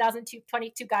the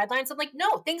 2022 guidelines? I'm like,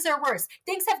 no, things are worse.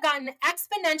 Things have gotten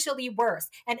exponentially worse.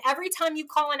 And every time you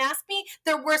call and ask me,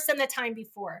 they're worse than the time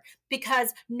before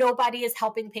because nobody is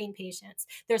helping pain patients.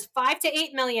 There's 5 to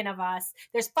 8 million of us.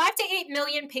 There's 5 to 8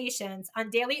 million patients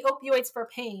on daily opioids for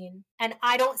pain. And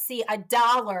I don't see a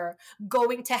dollar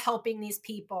going to helping these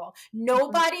people.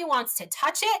 Nobody wants to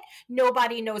touch it.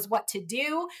 Nobody knows what to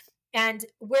do. And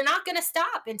we're not going to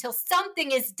stop until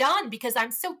something is done because I'm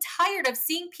so tired of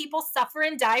seeing people suffer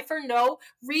and die for no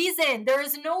reason. There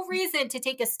is no reason to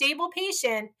take a stable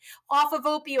patient off of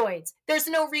opioids. There's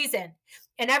no reason.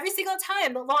 And every single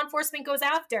time law enforcement goes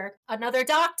after another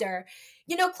doctor,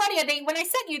 Claudia, when I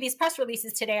sent you these press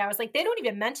releases today, I was like, they don't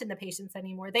even mention the patients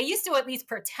anymore. They used to at least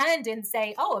pretend and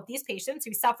say, oh, if these patients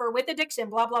who suffer with addiction,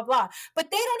 blah, blah, blah. But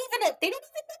they don't even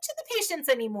mention the patients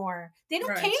anymore. They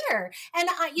don't care. And,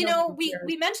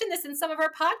 we mentioned this in some of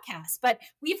our podcasts, but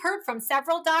we've heard from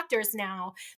several doctors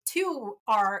now. 2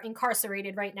 are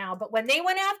incarcerated right now. But when they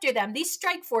went after them, these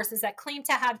strike forces that claim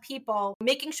to have people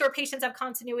making sure patients have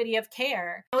continuity of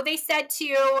care, they said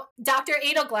to Dr.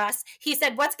 Edelglass, he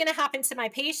said, what's going to happen to my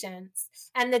patients?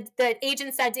 And the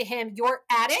agent said to him, your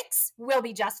addicts will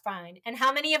be just fine. And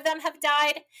how many of them have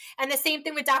died? And the same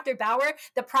thing with Dr. Bauer.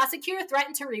 The prosecutor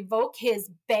threatened to revoke his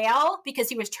bail because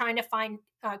he was trying to find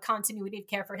continuity of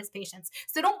care for his patients.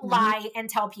 So don't lie and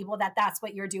tell people that that's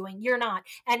what you're doing. You're not.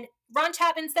 And Ron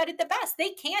Chapman said it the best. They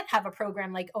can't have a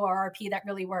program like ORRP that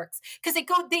really works because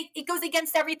it goes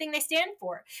against everything they stand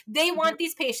for. They want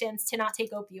these patients to not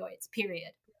take opioids,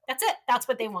 period. That's it. That's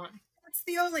what they want. That's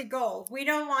the only goal. We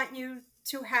don't want you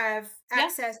to have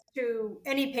access to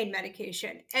any pain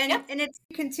medication. And it's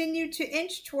continued to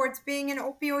inch towards being an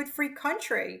opioid-free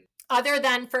country. other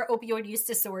than for opioid use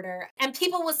disorder. And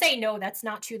people will say, no, that's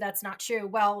not true. That's not true.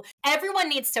 Well, everyone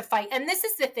needs to fight. And this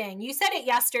is the thing. You said it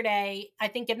yesterday, I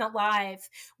think in the live.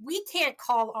 We can't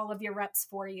call all of your reps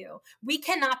for you. We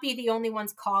cannot be the only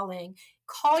ones calling.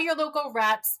 Call your local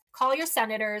reps, call your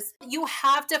senators. You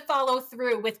have to follow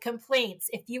through with complaints.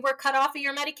 If you were cut off of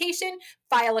your medication,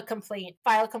 file a complaint.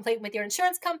 File a complaint with your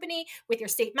insurance company, with your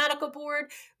state medical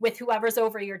board, with whoever's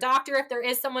over your doctor, if there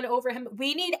is someone over him.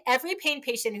 We need every pain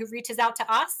patient who reaches out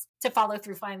to us to follow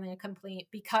through filing a complaint,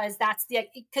 because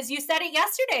because you said it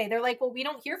yesterday. They're like, well, we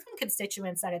don't hear from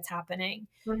constituents that it's happening.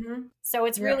 Mm-hmm. So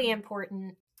it's really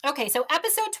important. Okay, so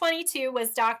episode 22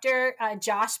 was Dr.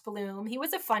 Josh Bloom. He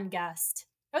was a fun guest.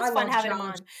 It was fun having him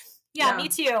on. Yeah, me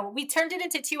too. We turned it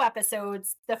into 2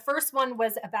 episodes. The first one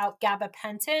was about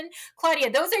gabapentin. Claudia,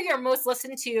 those are your most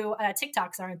listened to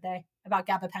TikToks, aren't they? About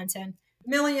gabapentin.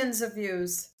 Millions of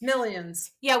views.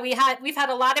 Millions. Yeah, we've had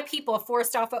a lot of people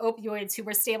forced off of opioids who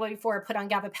were stable before, put on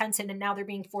gabapentin, and now they're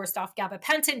being forced off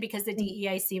gabapentin because the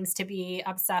DEA seems to be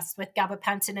obsessed with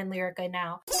gabapentin and Lyrica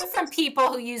now. From people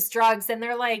who use drugs, and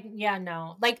they're like, yeah,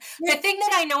 no. Like, the thing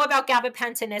that I know about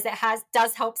gabapentin is it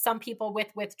does help some people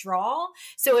with withdrawal.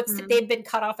 So if they've been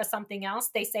cut off of something else,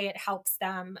 they say it helps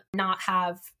them not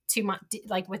have too much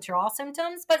like withdrawal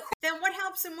symptoms. But then what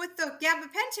helps them with the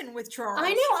gabapentin withdrawal?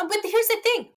 I know, but here's the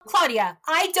thing, Claudia,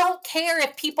 I don't care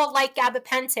if people like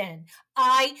gabapentin.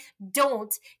 I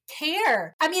don't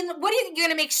care. I mean, what are you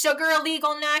going to make sugar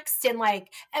illegal next? And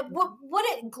like,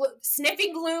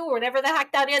 sniffing glue or whatever the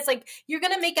heck that is, like, you're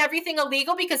going to make everything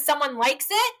illegal because someone likes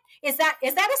it? Is that a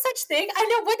such thing? I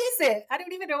know. What is it? I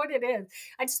don't even know what it is.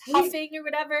 I just huffing or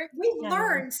whatever. We've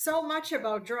learned so much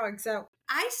about drugs that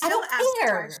I still ask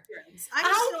questions.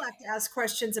 I still have to ask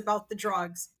questions about the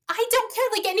drugs. I don't care.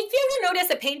 Like, and if you ever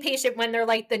notice a pain patient when they're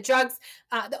like, the drugs,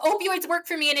 the opioids work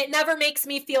for me and it never makes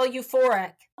me feel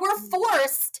euphoric. We're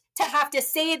forced to have to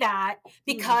say that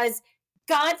because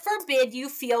God forbid you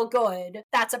feel good.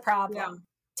 That's a problem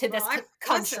to this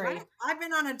country. Listen, I've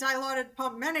been on a dilated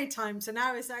pump many times and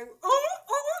I was like,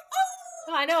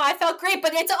 I know. I felt great,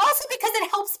 but it's also because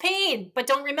it helps pain. But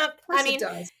don't remember, it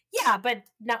does. Yeah, but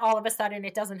not all of a sudden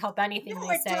it doesn't help anything. No,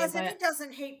 they it say, doesn't. It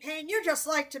doesn't hate pain. You just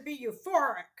like to be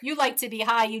euphoric. You like to be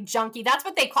high, you junkie. That's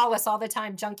what they call us all the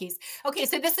time, junkies. Okay,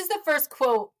 so this is the first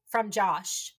quote from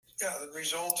Josh. Yeah, the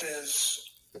result is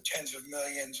tens of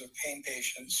millions of pain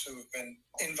patients who have been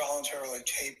involuntarily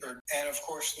tapered. And of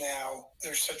course now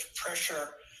there's such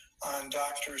pressure on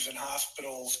doctors and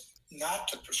hospitals not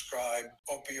to prescribe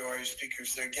opioids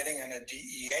because they're getting on a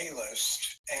DEA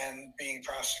list and being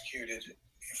prosecuted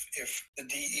if the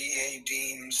DEA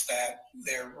deems that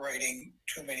they're writing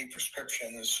too many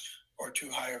prescriptions or too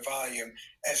high a volume,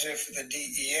 as if the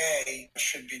DEA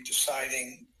should be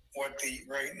deciding what the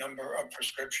right number of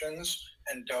prescriptions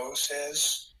and dose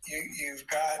is. You've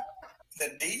got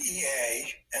the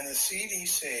DEA and the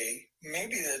CDC,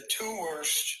 maybe the 2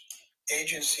 worst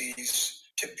agencies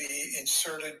to be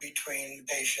inserted between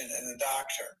the patient and the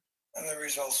doctor. And the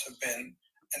results have been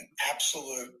an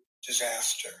absolute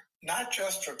disaster, not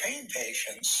just for pain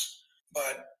patients,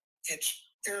 but it's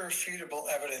irrefutable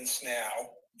evidence now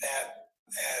that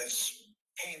as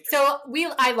pain patients. So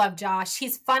I love Josh.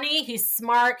 He's funny, he's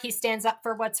smart, he stands up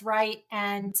for what's right.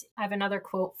 And I have another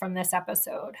quote from this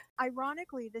episode.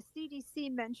 Ironically, the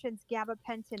CDC mentions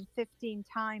gabapentin 15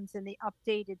 times in the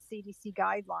updated CDC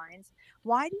guidelines.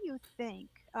 Why do you think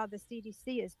the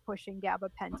CDC is pushing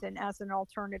gabapentin as an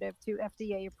alternative to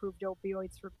FDA-approved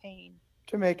opioids for pain?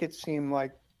 To make it seem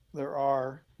like there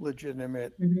are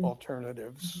legitimate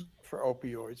alternatives for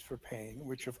opioids for pain,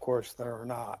 which of course there are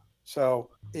not. So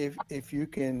if you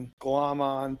can glom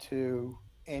on to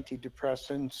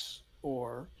antidepressants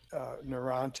or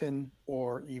Neurontin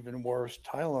or even worse,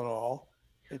 Tylenol,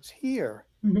 it's here.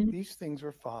 These things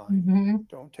are fine.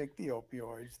 Don't take the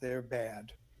opioids. They're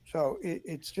bad. So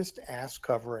it's just ass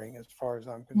covering as far as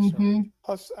I'm concerned.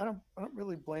 Plus, I don't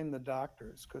really blame the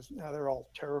doctors because now they're all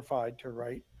terrified to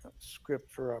write a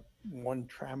script for one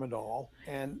tramadol,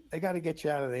 and they got to get you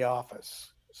out of the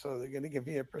office. So they're going to give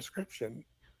you a prescription.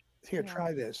 Here,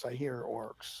 try this. I hear it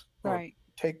works. Right.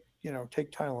 Or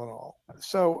take Tylenol.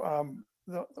 So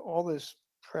all this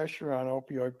pressure on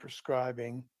opioid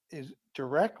prescribing is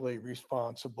directly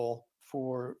responsible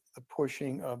for the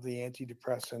pushing of the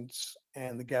antidepressants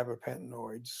and the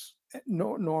gabapentinoids.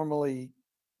 Normally,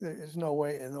 there's no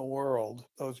way in the world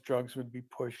those drugs would be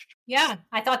pushed. Yeah,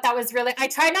 I thought that was really, I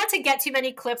try not to get too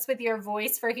many clips with your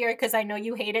voice for here because I know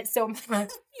you hate it so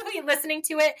much. You'll be listening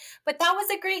to it. But that was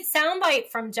a great soundbite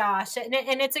from Josh. And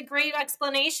it's a great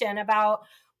explanation about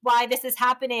why this is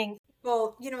happening.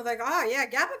 Well, like, oh yeah,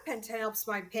 gabapentin helps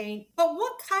my pain. But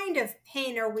what kind of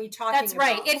pain are we talking about? That's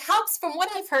right. It helps, from what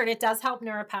I've heard, it does help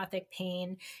neuropathic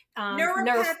pain.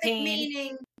 Nerve pain,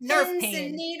 meaning nerve pins pain,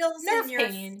 and needles nerve in your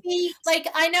pain. feet. Like,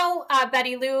 I know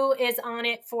Betty Lou is on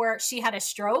it she had a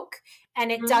stroke,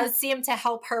 and it does seem to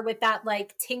help her with that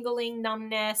like tingling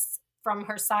numbness from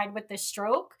her side with the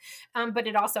stroke, but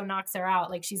it also knocks her out.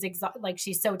 Like she's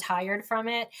she's so tired from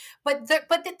it. But this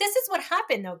is what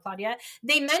happened though, Claudia.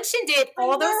 They mentioned it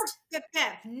all those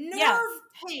nerve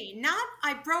pain, not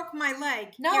I broke my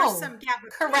leg. No, here's some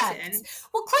gabapentin. Correct.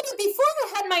 Well, Claudia, before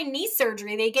I had my knee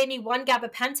surgery, they gave me 1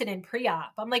 gabapentin in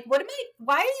pre-op. I'm like, why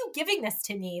are you giving this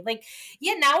to me? Like,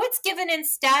 yeah, now it's given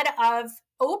instead of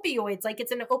opioids, like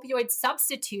it's an opioid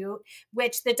substitute,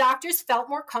 which the doctors felt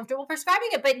more comfortable prescribing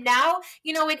it. But now,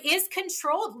 it is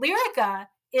controlled. Lyrica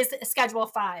is Schedule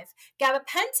 5.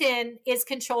 Gabapentin is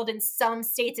controlled in some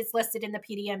states. It's listed in the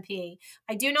PDMP.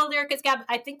 I do know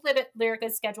I think Lyrica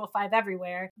is Schedule 5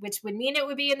 everywhere, which would mean it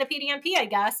would be in the PDMP, I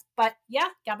guess. But yeah,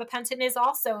 gabapentin is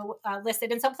also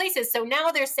listed in some places. So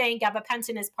now they're saying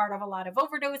gabapentin is part of a lot of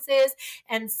overdoses.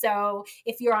 And so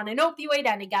if you're on an opioid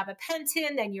and a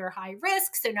gabapentin, then you're high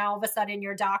risk. So now all of a sudden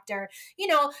your doctors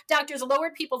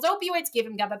lowered people's opioids, give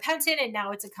them gabapentin, and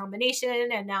now it's a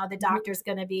combination. And now the doctor's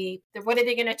going to be, what are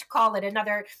they going to call it?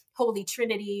 Another holy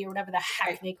trinity or whatever the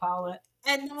heck they call it.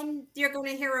 And then you're going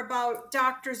to hear about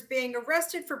doctors being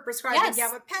arrested for prescribing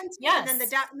gabapentin. Yes. And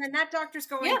then that doctor's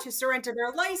going to surrender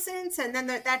their license. And then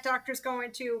that doctor's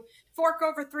going to fork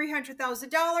over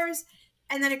 $300,000.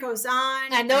 And then it goes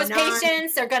on. And those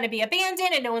patients are going to be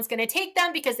abandoned, and no one's going to take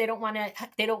them because they don't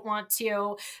want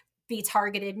to be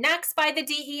targeted next by the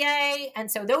DEA.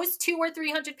 And so those 200 or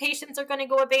 300 patients are going to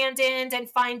go abandoned and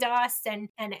find us and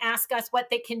ask us what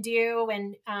they can do.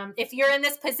 And if you're in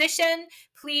this position,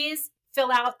 please fill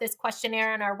out this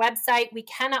questionnaire on our website. We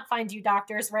cannot find you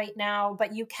doctors right now,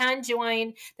 but you can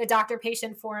join the Doctor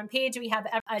Patient Forum page. We have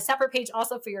a separate page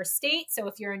also for your state. So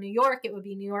if you're in New York, it would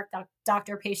be New York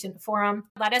Doctor Patient Forum.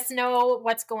 Let us know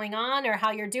what's going on or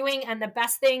how you're doing. And the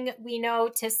best thing we know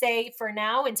to say for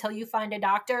now, until you find a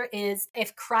doctor, is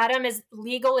if kratom is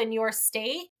legal in your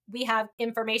state, we have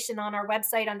information on our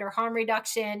website under harm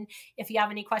reduction. If you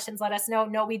have any questions, let us know.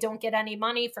 No, we don't get any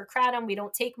money for kratom. We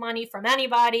don't take money from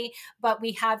anybody, but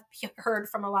we have heard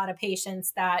from a lot of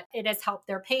patients that it has helped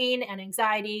their pain and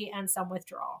anxiety and some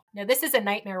withdrawal. Now, this is a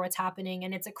nightmare what's happening,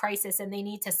 and it's a crisis, and they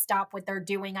need to stop what they're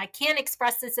doing. I can't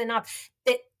express this enough.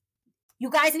 That you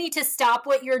guys need to stop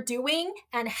what you're doing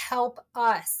and help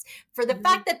us. For the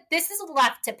fact that this is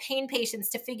left to pain patients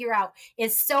to figure out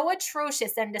is so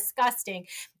atrocious and disgusting.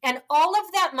 And all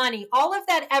of that money, all of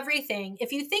that everything,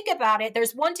 if you think about it,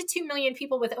 there's 1 to 2 million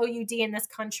people with OUD in this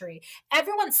country.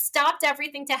 Everyone stopped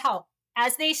everything to help,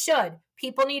 as they should.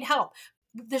 People need help.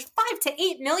 There's 5 to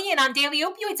 8 million on daily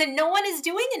opioids, and no one is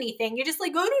doing anything. You're just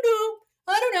like,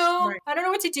 I don't know. Right. I don't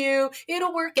know what to do.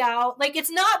 It'll work out. Like,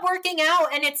 it's not working out,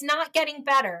 and it's not getting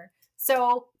better.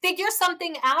 So figure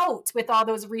something out with all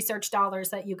those research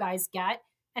dollars that you guys get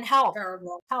and help.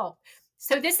 Terrible. Help.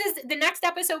 So this is the next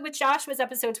episode with Josh was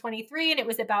episode 23, and it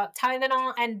was about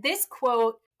Tylenol. And this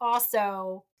quote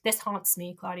also, this haunts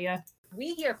me, Claudia.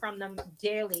 We hear from them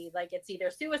daily, like it's either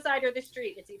suicide or the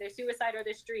street. It's either suicide or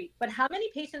the street. But how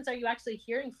many patients are you actually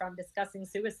hearing from discussing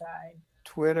suicide?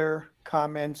 Twitter,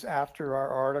 comments after our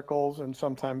articles, and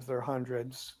sometimes they're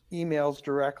hundreds. Emails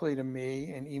directly to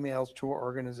me and emails to our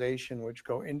organization, which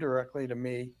go indirectly to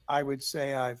me. I would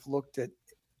say I've looked at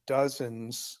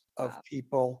dozens of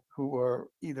people who are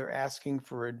either asking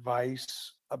for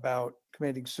advice about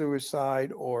committing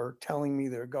suicide or telling me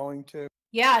they're going to.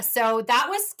 Yeah, so that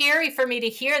was scary for me to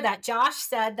hear that. Josh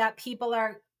said that people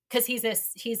are, because he's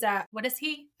a, what is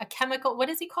he? A chemical, what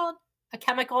is he called? A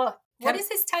chemical, what is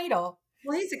his title?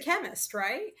 Well, he's a chemist,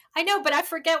 right? I know, but I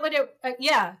forget what it, I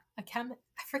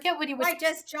forget what he was. Right,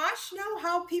 does Josh know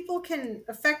how people can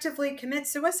effectively commit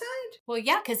suicide? Well,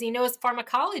 yeah, because he knows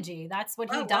pharmacology. That's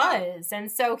what he does. Wow.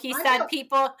 And so he said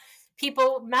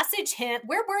people message him.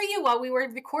 Where were you while we were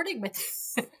recording with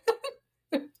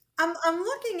I'm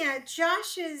looking at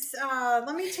Josh's,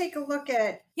 let me take a look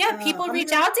at. Yeah, people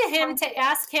reach out to him to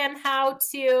ask him how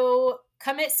to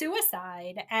commit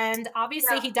suicide. And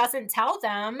obviously he doesn't tell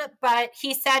them, but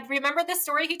he said, remember the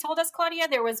story he told us, Claudia?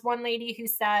 There was one lady who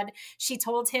said she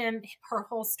told him her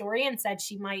whole story and said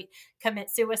she might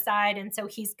commit suicide. And so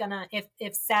he's gonna,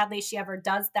 if sadly she ever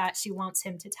does that, she wants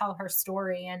him to tell her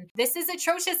story. And this is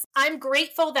atrocious. I'm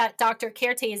grateful that Dr.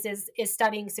 Kertes is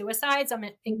studying suicides. I'm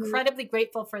incredibly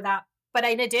grateful for that But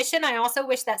in addition, I also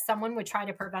wish that someone would try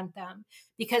to prevent them,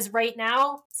 because right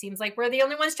now seems like we're the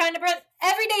only ones trying to prevent.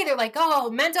 Every day they're like, oh,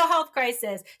 mental health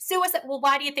crisis, suicide. Well,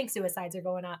 why do you think suicides are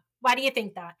going up? Why do you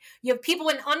think that? You have people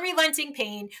in unrelenting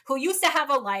pain who used to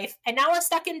have a life and now are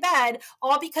stuck in bed,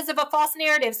 all because of a false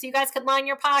narrative so you guys could line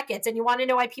your pockets, and you want to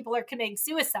know why people are committing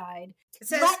suicide.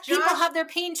 Let people have their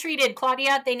pain treated,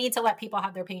 Claudia. They need to let people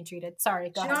have their pain treated. Sorry,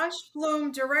 go ahead. Josh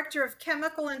Bloom, Director of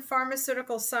Chemical and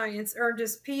Pharmaceutical Science, earned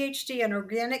his PhD in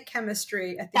organic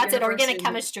chemistry at the That's it, organic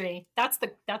University.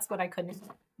 chemistry. That's what I couldn't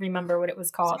remember what it was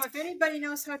called. So if anybody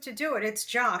knows how to do it, it's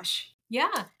Josh.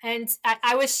 Yeah. And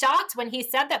I was shocked when he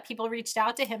said that people reached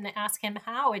out to him to ask him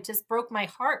how. It just broke my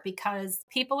heart because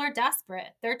people are desperate.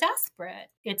 They're desperate.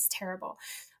 It's terrible.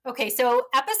 Okay, so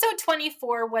episode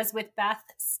 24 was with Beth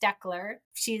Steckler.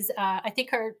 She's, I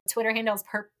think her Twitter handle is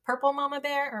Purple Mama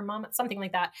Bear or Mama, something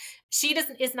like that. She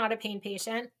is not a pain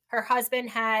patient. Her husband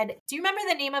had, do you remember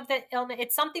the name of the illness?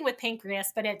 It's something with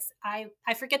pancreas, but it's, I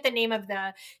forget the name of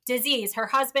the disease. Her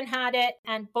husband had it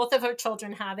and both of her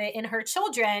children have it. And her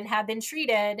children have been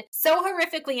treated so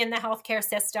horrifically in the healthcare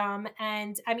system.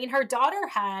 And I mean, her daughter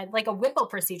had like a Whipple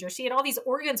procedure. She had all these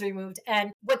organs removed.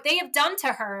 And what they have done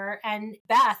to her and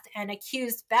Beth, and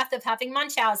accused Beth of having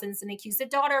Munchausen's and accused the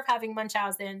daughter of having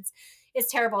Munchausen's, is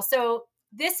terrible. So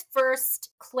this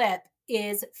first clip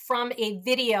is from a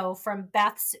video from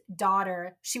Beth's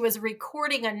daughter. She was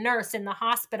recording a nurse in the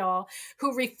hospital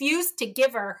who refused to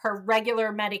give her her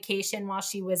regular medication while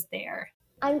she was there.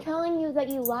 I'm telling you that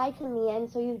you lied to me, and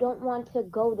so you don't want to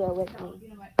go there with me. You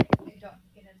know what? I don't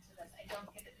get into this. I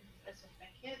don't get into this with my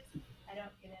kids. I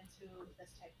don't get into this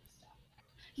type of stuff.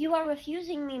 You are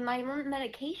refusing me my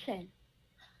medication.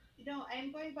 You know,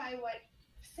 I'm going by what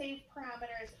safe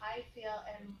parameters I feel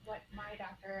and what my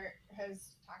doctor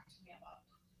has talked to me about.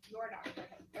 Your doctor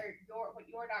has, or what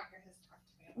your doctor has talked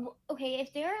to me about. Okay,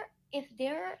 if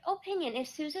their opinion, if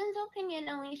Susan's opinion,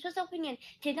 Alicia's opinion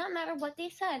did not matter what they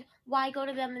said, why go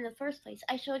to them in the first place?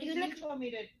 I showed you. You told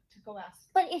me to go ask.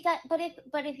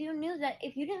 But if you knew that,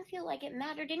 if you didn't feel like it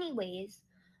mattered anyways,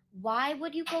 why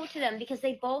would you go to them? Because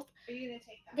they both. Are you gonna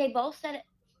take that? They both said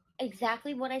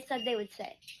exactly what I said they would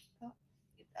say.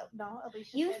 No,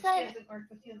 Alicia You said said, she hasn't worked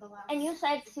with you in the last. and you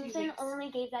said few Susan weeks. only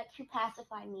gave that to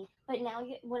pacify me. But now,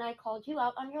 when I called you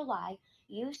out on your lie,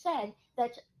 you said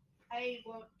that I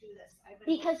won't do this.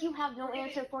 because you have no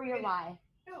answer for your lie.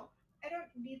 No, I don't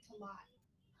need to lie.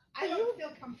 But I don't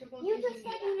feel comfortable. You giving just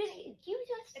said you didn't.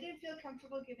 I didn't feel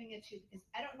comfortable giving it to you because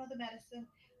I don't know the medicine.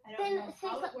 I don't Then know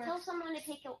how it works. tell someone to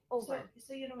take it over.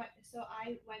 So you know what? So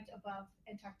I went above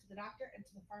and talked to the doctor and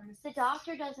to the pharmacist. The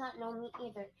doctor does not know me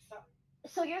either.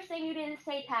 So you're saying you didn't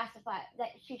say pacify, that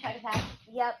she tried to pacify?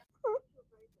 Yep.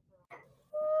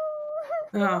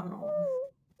 Oh,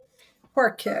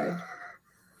 poor kid.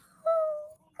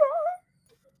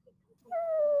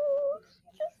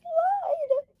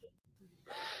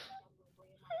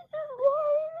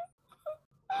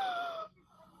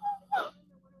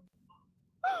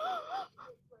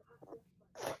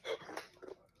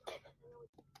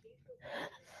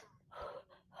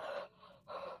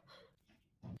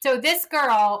 So this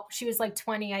girl, she was like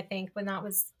 20, I think, when that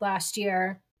was last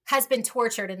year, has been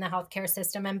tortured in the healthcare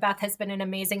system. And Beth has been an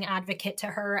amazing advocate to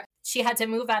her. She had to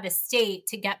move out of state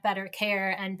to get better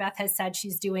care. And Beth has said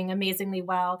she's doing amazingly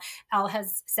well. Elle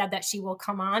has said that she will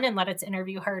come on and let us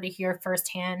interview her to hear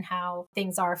firsthand how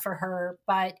things are for her.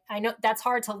 But I know that's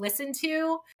hard to listen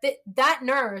to. That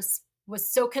nurse was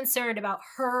so concerned about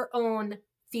her own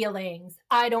feelings.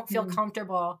 I don't feel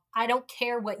comfortable. I don't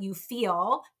care what you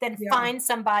feel. Then find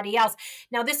somebody else.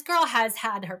 Now, this girl has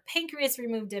had her pancreas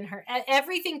removed and her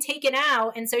everything taken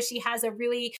out. And so she has a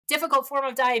really difficult form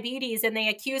of diabetes. And they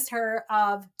accused her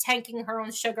of tanking her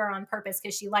own sugar on purpose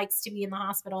because she likes to be in the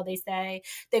hospital, they say.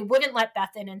 They wouldn't let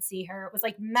Beth in and see her. It was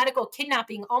like medical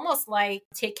kidnapping, almost like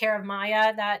Take Care of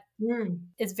Maya. That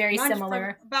is very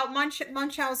similar. About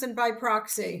Munchausen by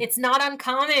proxy. It's not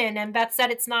uncommon. And Beth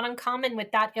said it's not uncommon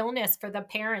with that illness for the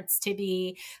parents to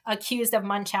be accused of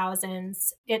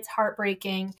Munchausen's. It's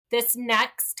heartbreaking. This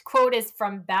next quote is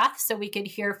from Beth, so we could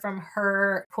hear from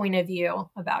her point of view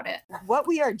about it. What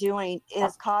we are doing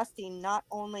is costing not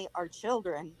only our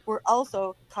children, we're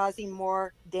also causing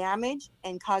more damage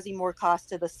and causing more cost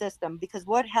to the system. Because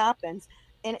what happens,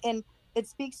 and it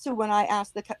speaks to when I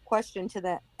asked the question to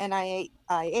the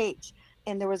NIH,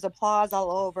 and there was applause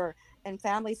all over, and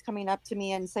families coming up to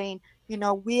me and saying, you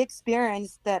know, we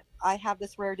experienced that I have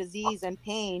this rare disease and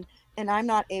pain, and I'm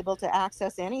not able to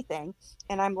access anything,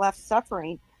 and I'm left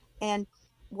suffering. And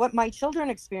what my children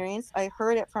experience, I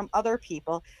heard it from other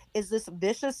people, is this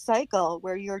vicious cycle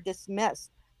where you're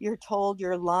dismissed, you're told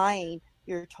you're lying,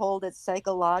 You're told it's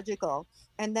psychological.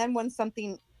 And then when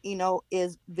something,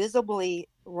 is visibly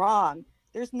wrong,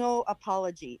 there's no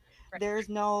apology. There's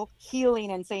no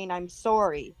healing and saying, I'm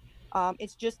sorry.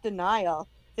 It's just denial,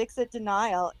 fix it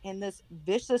denial in this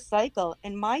vicious cycle.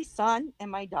 And my son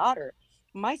and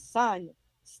my son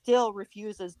still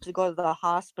refuses to go to the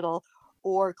hospital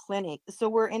or clinic. So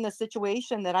we're in a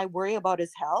situation that I worry about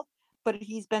his health, but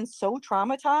he's been so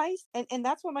traumatized. And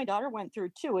that's what my daughter went through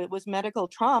too. It was medical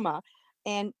trauma.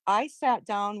 And I sat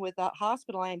down with the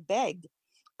hospital and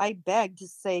I begged to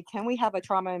say, can we have a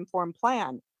trauma informed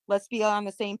plan? Let's be on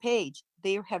the same page.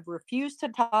 They have refused to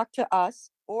talk to us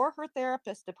or her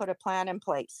therapist to put a plan in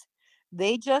place.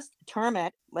 They just term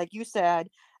it, like you said,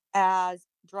 as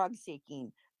drug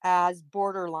seeking, as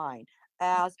borderline,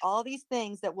 as all these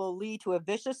things that will lead to a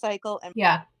vicious cycle. And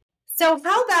yeah. So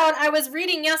how about, I was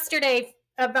reading yesterday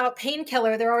about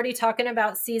Painkiller. They're already talking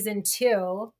about season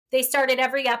 2. They started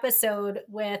every episode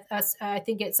with us. I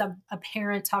think it's a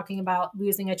parent talking about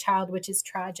losing a child, which is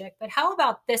tragic. But how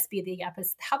about this be the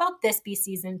episode? How about this be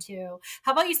season 2?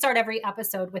 How about you start every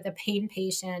episode with a pain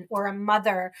patient or a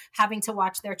mother having to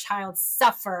watch their child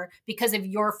suffer because of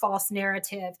your false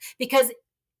narrative? Because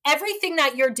everything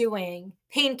that you're doing,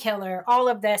 Painkiller, all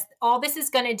this is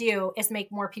going to do is make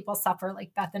more people suffer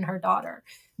like Beth and her daughter.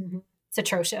 Mm-hmm. It's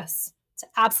atrocious. It's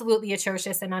absolutely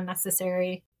atrocious and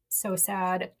unnecessary. So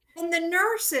sad. And the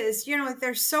nurses,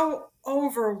 they're so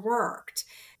overworked.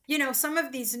 Some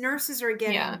of these nurses are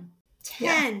getting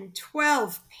 10,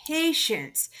 12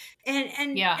 patients.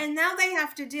 And now they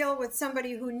have to deal with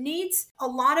somebody who needs a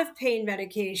lot of pain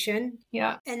medication.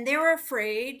 Yeah. And they're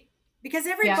afraid because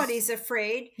everybody's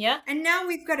afraid. Yeah. And now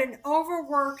we've got an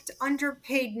overworked,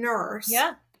 underpaid nurse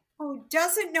who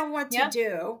doesn't know what to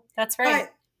do. That's right.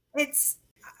 But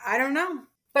I don't know.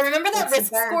 But remember that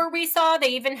risk score we saw? They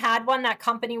even had one that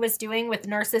company was doing with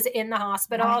nurses in the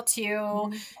hospital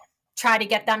to try to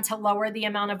get them to lower the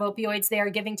amount of opioids they are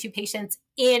giving to patients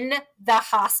in the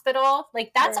hospital.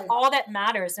 Like, that's all that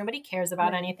matters. Nobody cares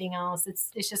about anything else.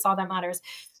 It's just all that matters.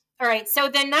 All right. So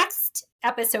the next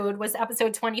episode was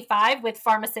episode 25 with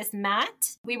pharmacist Matt.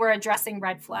 We were addressing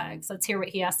red flags. Let's hear what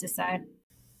he has to say.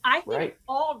 I think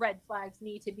all red flags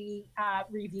need to be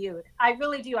reviewed. I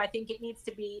really do. I think it needs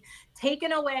to be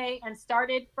taken away and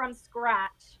started from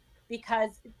scratch,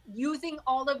 because using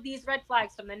all of these red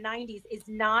flags from the 90s is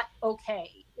not okay.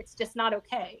 It's just not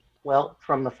okay. Well,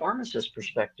 from the pharmacist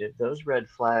perspective, those red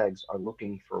flags are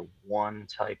looking for one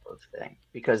type of thing,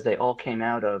 because they all came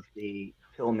out of the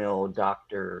pill mill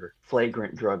doctor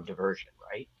flagrant drug diversion,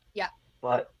 right? Yeah.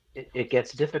 But it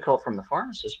gets difficult from the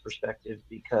pharmacist perspective,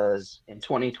 because in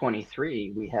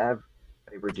 2023, we have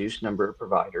a reduced number of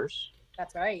providers.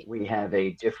 That's right. We have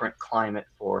a different climate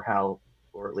or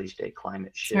at least a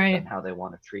climate shift on how they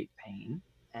want to treat pain.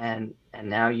 And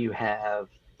now you have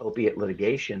opiate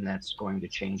litigation that's going to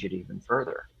change it even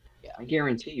further. Yeah. I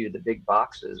guarantee you the big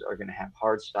boxes are going to have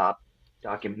hard stop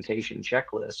documentation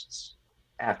checklists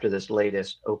after this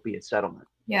latest opiate settlement.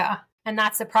 Yeah. And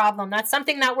that's the problem. That's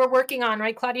something that we're working on,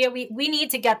 right, Claudia? We need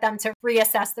to get them to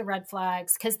reassess the red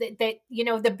flags, because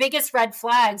the biggest red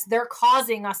flags, they're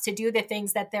causing us to do the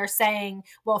things that they're saying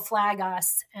will flag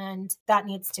us. And that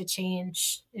needs to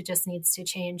change. It just needs to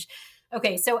change.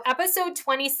 Okay. So episode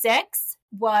 26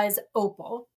 was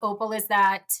Opal. Opal is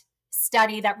that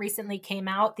study that recently came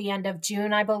out the end of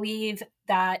June, I believe,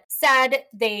 that said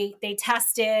they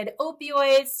tested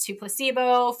opioids to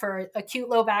placebo for acute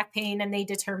low back pain, and they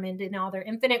determined in all their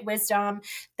infinite wisdom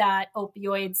that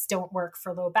opioids don't work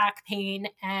for low back pain.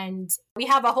 And we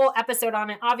have a whole episode on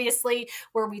it, obviously,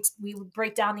 where we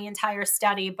break down the entire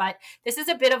study, but this is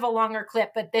a bit of a longer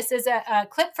clip. But this is a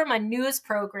clip from a news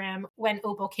program when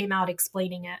Opal came out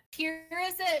explaining it. Here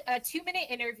is a 2-minute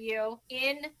interview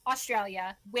in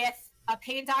Australia with a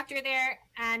pain doctor there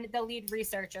and the lead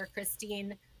researcher,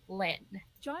 Christine Lynn.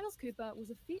 Giles Cooper was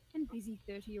a fit and busy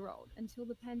 30-year-old until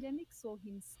the pandemic saw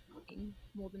him sitting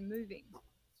more than moving.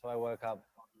 So I woke up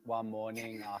one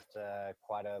morning after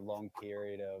quite a long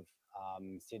period of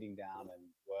sitting down and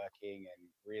working, and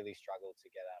really struggled to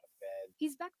get out of bed.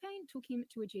 His back pain took him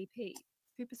to a GP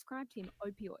who prescribed him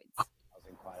opioids. I was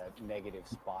in quite a negative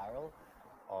spiral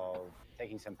of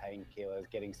taking some painkillers,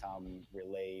 getting some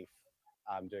relief,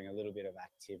 doing a little bit of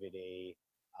activity,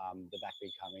 the back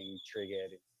becoming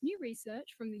triggered. New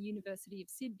research from the University of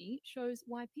Sydney shows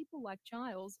why people like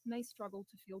Giles may struggle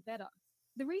to feel better.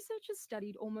 The researchers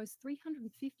studied almost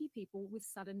 350 people with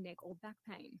sudden neck or back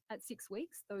pain. At 6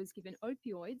 weeks, those given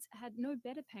opioids had no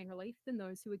better pain relief than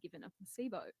those who were given a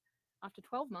placebo. After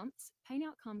 12 months, pain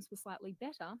outcomes were slightly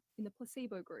better in the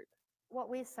placebo group. What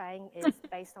we're saying is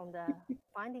based on the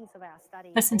findings of our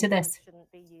study Listen to also this.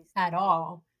 shouldn't be used At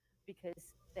all.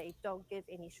 because they don't give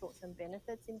any short-term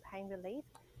benefits in pain relief,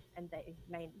 and they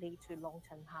may lead to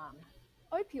long-term harm.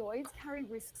 Opioids carry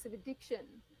risks of addiction,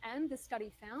 and the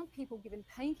study found people given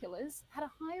painkillers had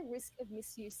a higher risk of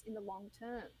misuse in the long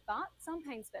term. But some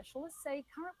pain specialists say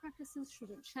current practices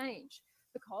shouldn't change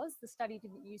because the study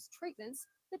didn't use treatments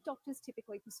that doctors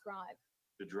typically prescribe.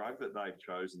 The drug that they've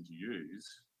chosen to use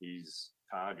is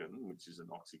Targan, which is an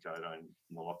oxycodone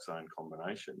naloxone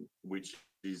combination, which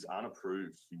is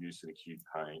unapproved for use in acute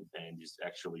pain and is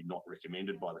actually not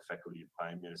recommended by the Faculty of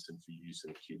Pain Medicine for use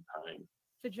in acute pain.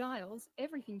 For Giles,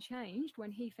 everything changed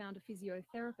when he found a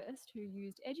physiotherapist who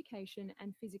used education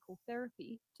and physical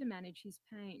therapy to manage his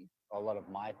pain. A lot of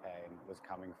my pain was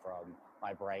coming from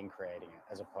my brain creating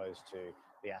it as opposed to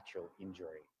the actual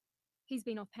injury. He's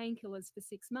been off painkillers for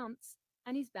 6 months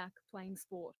and he's back playing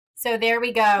sport. So there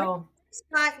we go.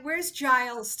 Where's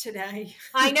Giles today?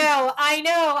 I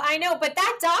know. But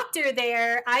that doctor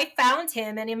there, I found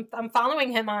him and I'm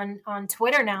following him on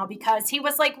Twitter now because he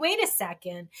was like, wait a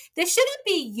second, this shouldn't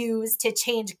be used to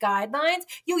change guidelines.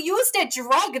 You used a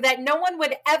drug that no one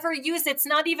would ever use. It's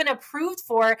not even approved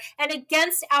for and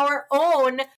against our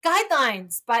own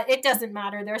guidelines, but it doesn't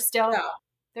matter. They're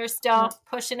still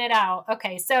pushing it out.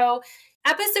 Okay. So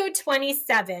episode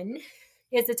 27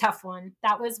 is a tough one.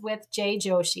 That was with Jay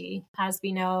Joshi. As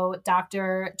we know,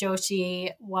 Dr.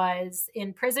 Joshi was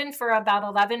in prison for about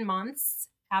 11 months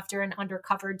after an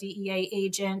undercover DEA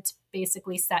agent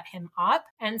basically set him up.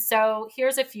 And so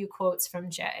here's a few quotes from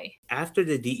Jay. After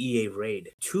the DEA raid,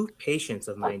 2 patients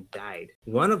of mine died.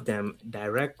 One of them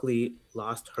directly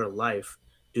lost her life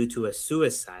due to a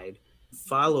suicide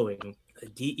following a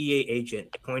DEA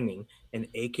agent pointing an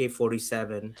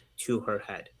AK-47 to her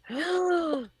head.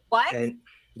 What? And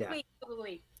yeah.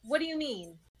 Wait. What do you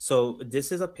mean? So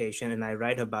this is a patient, and I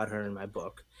write about her in my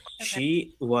book. Okay.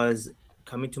 She was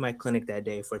coming to my clinic that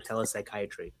day for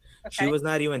telepsychiatry. Okay. She was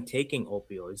not even taking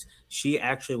opioids. She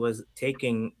actually was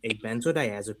taking a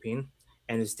benzodiazepine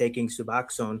and is taking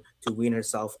Suboxone to wean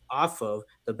herself off of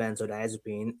the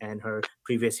benzodiazepine and her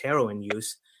previous heroin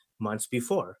use months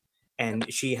before.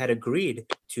 And she had agreed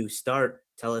to start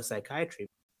telepsychiatry.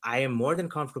 I am more than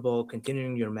comfortable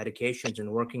continuing your medications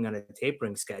and working on a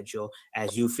tapering schedule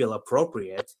as you feel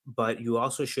appropriate, but you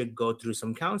also should go through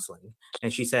some counseling.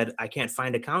 And she said, I can't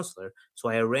find a counselor. So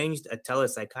I arranged a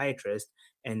telepsychiatrist,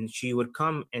 and she would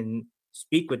come and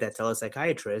speak with that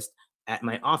telepsychiatrist at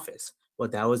my office. Well,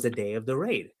 that was the day of the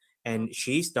raid. And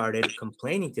she started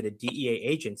complaining to the DEA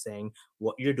agent saying,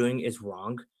 what you're doing is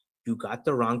wrong. You got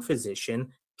the wrong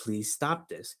physician. Please stop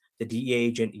this. The DEA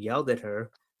agent yelled at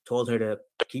her, told her to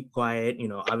keep quiet,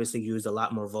 obviously used a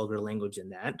lot more vulgar language than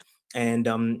that.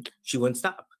 And she wouldn't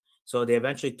stop. So they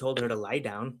eventually told her to lie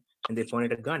down, and they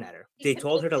pointed a gun at her. They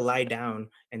told her to lie down,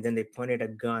 and then they pointed a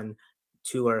gun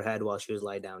to her head while she was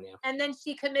lie down. Yeah. And then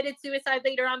she committed suicide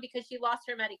later on because she lost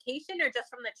her medication, or just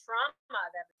from the trauma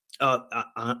of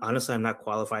everything? Honestly, I'm not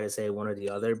qualified to say one or the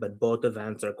other, but both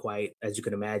events are quite, as you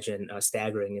can imagine,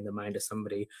 staggering in the mind of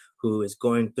somebody who is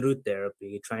going through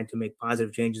therapy, trying to make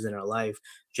positive changes in her life,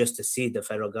 just to see the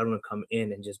federal government come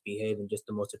in and just behave in just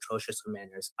the most atrocious of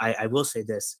manners. I will say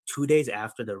this, 2 days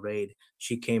after the raid,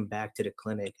 she came back to the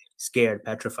clinic, scared,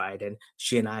 petrified, and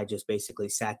she and I just basically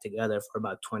sat together for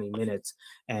about 20 minutes,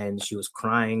 and she was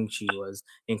crying, she was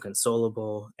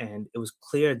inconsolable, and it was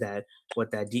clear that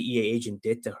what that DEA agent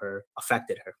did to her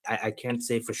affected her. I can't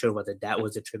say for sure whether that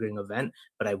was a triggering event,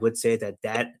 but I would say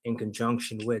that in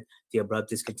conjunction with the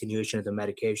abrupt discontinuation of the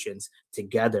medications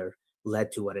together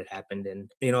led to what had happened.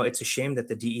 And, it's a shame that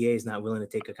the DEA is not willing to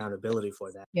take accountability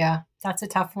for that. Yeah, that's a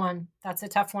tough one.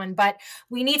 But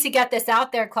we need to get this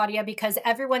out there, Claudia, because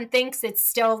everyone thinks it's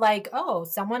still like, oh,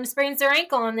 someone sprains their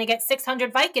ankle and they get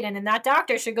 600 Vicodin and that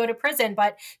doctor should go to prison.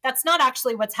 But that's not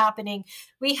actually what's happening.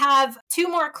 We have 2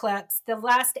 more clips. The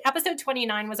last episode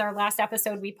 29 was our last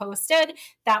episode we posted.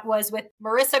 That was with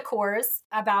Marissa Kors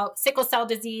about sickle cell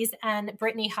disease and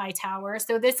Brittany Hightower.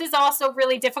 So this is also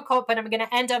really difficult, but I'm going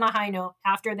to end on a high note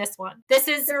after this one.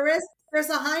 There's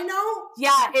a high note?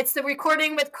 Yeah, it's the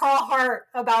recording with Carl Hart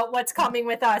about what's coming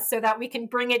with us so that we can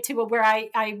bring it to where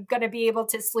I'm going to be able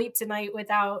to sleep tonight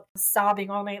without sobbing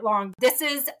all night long. This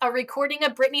is a recording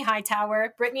of Brittany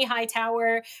Hightower. Brittany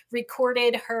Hightower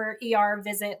recorded her ER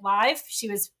visit live. She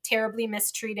was terribly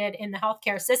mistreated in the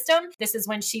healthcare system. This is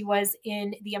when she was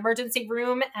in the emergency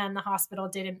room and the hospital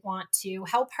didn't want to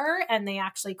help her and they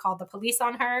actually called the police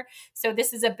on her. So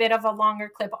this is a bit of a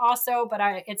longer clip also, but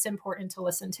it's important to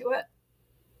listen to it.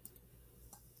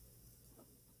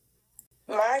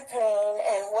 My my pain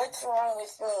and what's wrong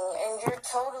with me, and you're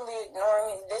totally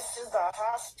ignoring this is a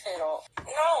hospital.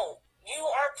 No, you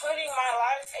are putting my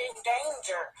life in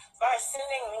danger by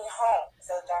sending me home.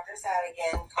 So Dr.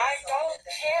 Sadigan, I don't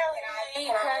care to be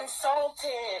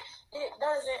consulted. It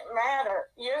doesn't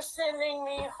matter. You're sending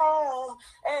me home,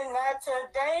 and that's a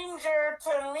danger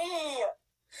to me.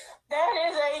 That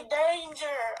is a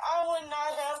danger. I would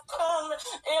not have come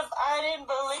if I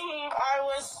didn't believe I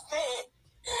was sick.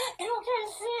 You can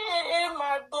see it in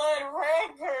my blood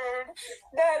record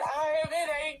that I am in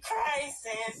a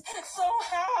crisis. So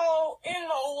how in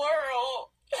the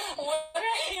world would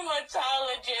a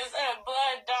hematologist and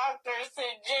blood doctor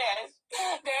suggest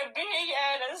that being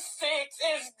at a 6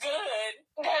 is good?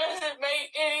 That doesn't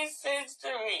make any sense to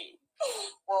me.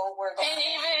 Well, and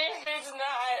even if it's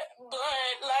not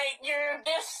blood, like you're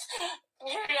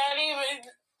not even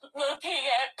looking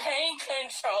at pain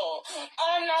control.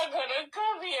 I'm not gonna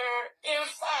come here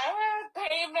if I have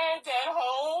pain meds at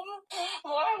home.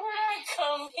 Why would I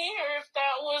come here if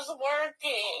that was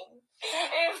working?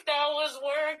 If that was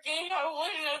working, I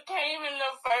wouldn't have came in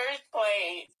the first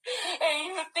place. And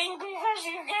you think because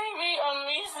you gave me a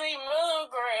measly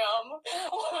milligram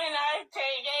when I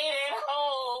take 8 at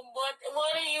home, what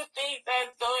do you think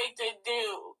that's going to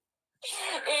do?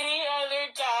 Any other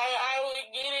time, I would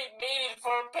get admitted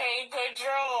for pain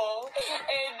control,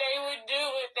 and they would do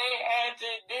what they had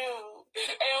to do.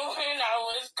 And when I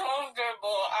was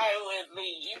comfortable, I would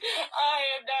leave. I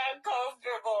am not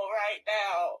comfortable right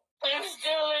now. I'm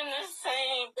still in the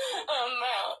same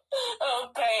amount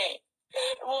of pain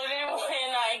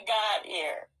when I got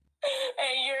here.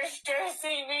 And you're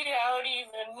stressing me out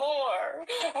even more,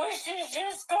 which is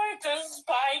just going to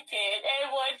spike it. And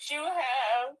what you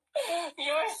have,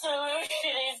 your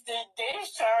solution is to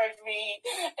discharge me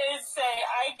and say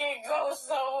I can go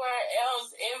somewhere else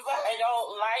if I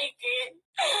don't like it.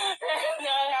 That's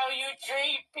not how you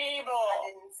treat people.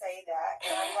 I didn't say that.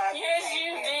 Yes,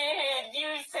 you did.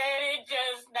 You said it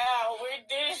just now. We're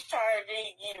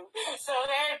discharging you. So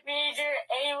that means you're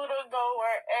able to go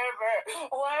wherever.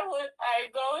 Why would I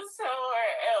go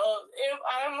somewhere else if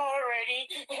I'm already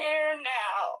here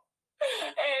now?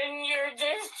 And you're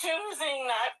just choosing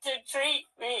not to treat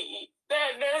me.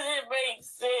 That doesn't make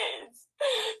sense.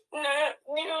 None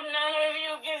of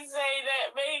you can say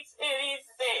that makes any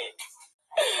sense.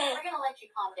 We're going to let you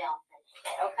calm down,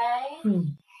 okay?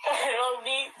 I don't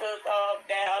need to calm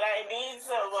down. I need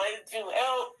someone to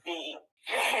help me.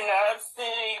 You're not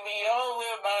sending me home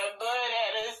with my blood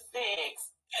at a 6.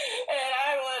 And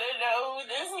I want to know who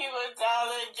this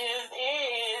hematologist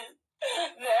is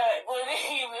that would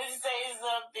even say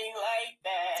something like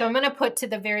that. So I'm going to put to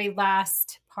the very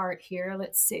last part here.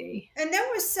 Let's see. And there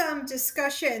was some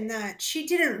discussion that she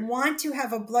didn't want to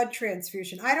have a blood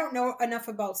transfusion. I don't know enough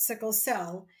about sickle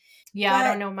cell. Yeah, I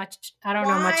don't know much. I don't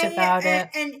know much about it.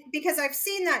 And because I've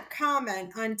seen that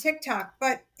comment on TikTok,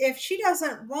 but if she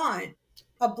doesn't want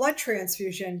a blood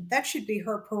transfusion, that should be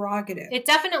her prerogative. It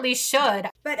definitely should.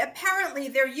 But apparently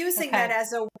they're using that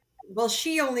as a, well,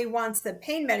 she only wants the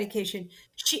pain medication.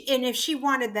 And if she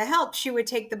wanted the help, she would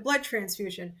take the blood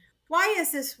transfusion. Why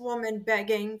is this woman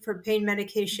begging for pain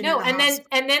medication? No, and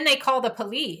then they call the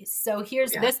police. So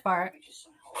here's this part.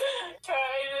 Try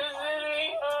to send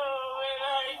me home and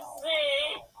I'm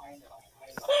sick.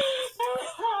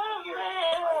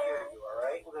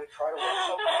 Alright? We're going to try to work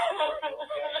something out for you,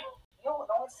 okay? No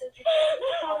one said you can't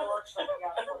try to work something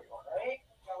out for you, alright?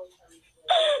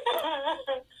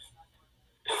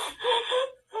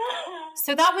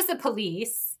 So that was the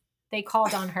police. They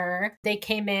called on her. They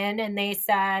came in and they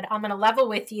said, I'm going to level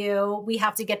with you. We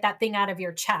have to get that thing out of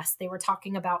your chest. They were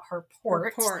talking about her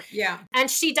port. Yeah.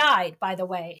 And she died, by the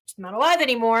way. She's not alive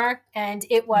anymore. And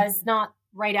it was not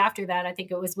right after that. I think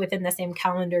it was within the same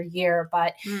calendar year,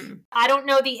 but I don't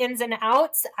know the ins and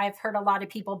outs. I've heard a lot of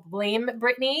people blame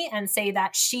Brittany and say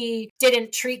that she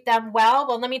didn't treat them well.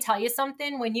 Well, let me tell you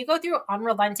something. When you go through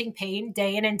unrelenting pain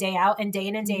day in and day out and day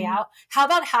in and day out, how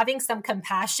about having some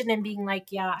compassion and being like,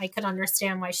 yeah, I could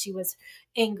understand why she was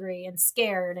angry and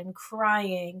scared and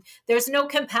crying. There's no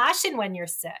compassion when you're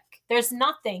sick. There's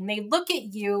nothing. They look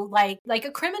at you like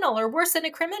a criminal or worse than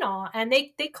a criminal. And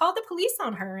they called the police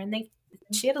on her and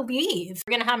she had to leave.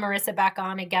 We're going to have Marissa back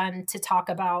on again to talk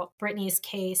about Brittany's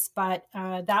case, but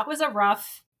that was a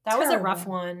rough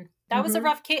one. That was a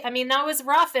rough case. I mean, that was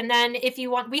rough. And then if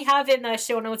you want, we have in the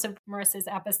show notes of Marissa's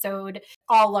episode,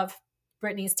 all of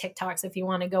Brittany's TikToks. If you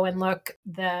want to go and look,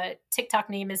 the TikTok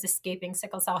name is Escaping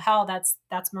Sickle Cell Hell. That's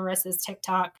Marissa's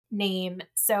TikTok name.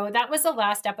 So that was the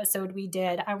last episode we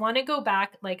did. I want to go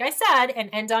back, like I said, and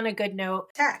end on a good note.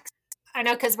 I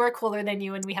know, because we're cooler than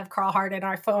you and we have Carl Hart in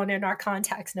our phone and our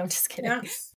contacts. No, just kidding. Yeah.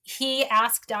 He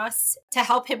asked us to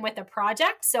help him with a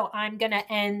project. So I'm going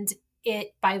to end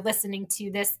it by listening to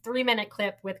this 3-minute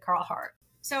clip with Carl Hart.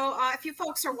 So if you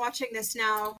folks are watching this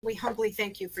now, we humbly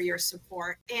thank you for your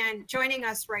support. And joining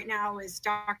us right now is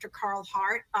Dr. Carl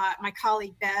Hart, my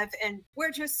colleague Bev, and we're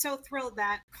just so thrilled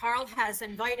that Carl has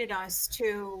invited us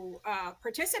to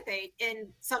participate in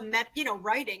some,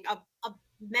 writing a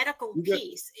medical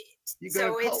piece.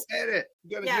 You're going to co-edit.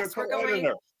 You're a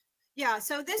co-editor. Yeah,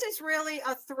 so this is really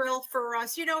a thrill for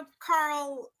us.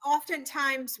 Carl,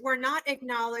 oftentimes we're not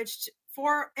acknowledged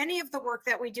for any of the work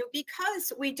that we do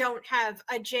because we don't have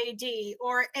a JD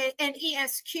or an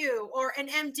ESQ or an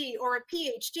MD or a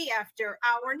PhD after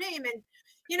our name. And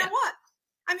you know what?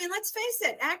 I mean, let's face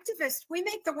it, activists, we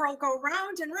make the world go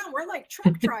round and round. We're like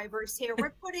truck drivers here.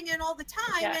 We're putting in all the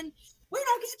time and we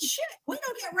don't get shit. We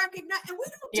don't get recognized, and we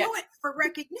don't do it for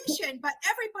recognition, but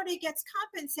everybody gets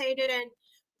compensated. And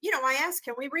I asked,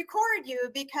 can we record you?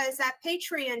 Because that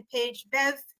Patreon page,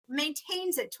 Bev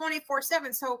maintains it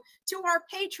 24/7. So to our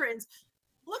patrons,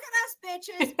 look at us,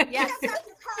 bitches. Yes. We got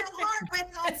Dr. Carl Hart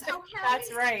with us. Okay.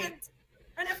 That's right.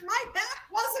 And if my back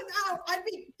wasn't out, I'd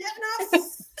be getting us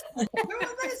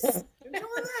doing this.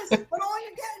 But all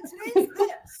you're getting today is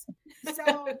this. So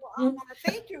I want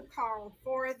to thank you, Carl,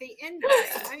 for the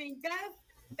invite. I mean,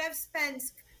 Bev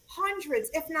spends hundreds,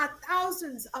 if not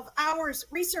thousands of hours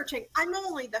researching. I'm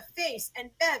only the face, and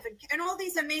Bev and all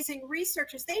these amazing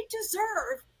researchers, they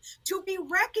deserve to be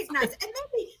recognized. And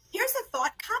maybe, here's a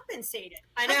thought, compensated.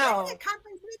 I know. Get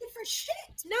compensated for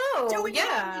shit. No, Doing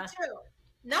yeah. what we do.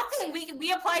 Nothing.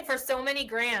 We applied for so many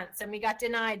grants and we got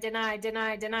denied.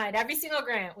 Every single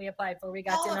grant we applied for, we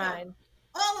got denied.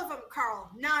 All of them, Carl.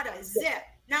 Not a zip.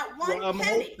 Not one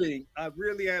penny. I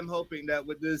really am hoping that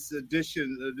with this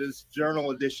edition, this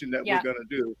journal edition that we're going to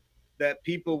do, that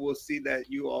people will see that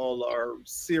you all are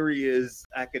serious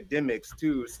academics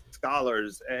too,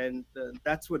 scholars, and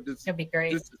that's what this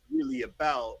is really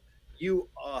about. You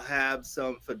have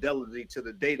some fidelity to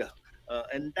the data,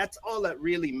 and that's all that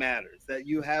really matters, that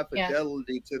you have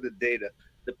fidelity to the data.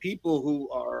 The people who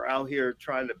are out here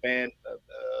trying to ban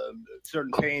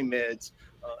certain pain meds,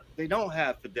 they don't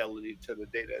have fidelity to the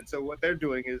data. And so what they're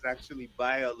doing is actually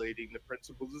violating the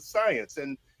principles of science.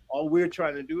 And all we're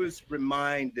trying to do is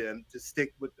remind them to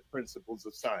stick with the principles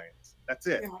of science. That's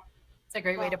it. Yeah. It's a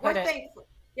great way to put it. Thankful.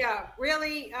 Yeah,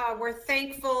 really, we're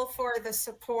thankful for the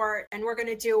support, and we're going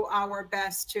to do our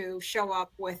best to show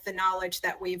up with the knowledge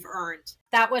that we've earned.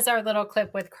 That was our little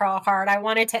clip with Carl Hart. I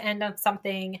wanted to end on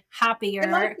something happier.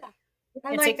 I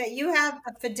like that. You have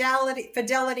a fidelity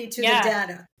to the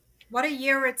data. What a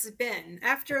year it's been.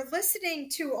 After listening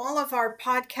to all of our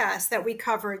podcasts that we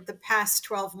covered the past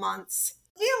 12 months,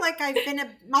 I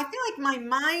feel like my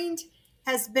mind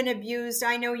has been abused.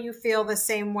 I know you feel the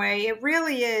same way. It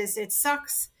really is. It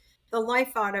sucks the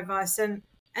life out of us. And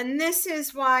this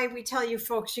is why we tell you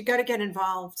folks, you got to get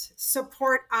involved.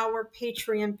 Support our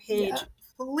Patreon page. Yeah.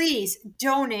 Please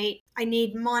donate. I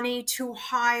need money to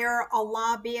hire a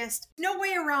lobbyist. No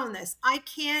way around this. I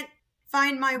can't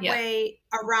find my way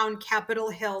around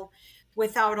Capitol Hill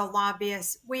without a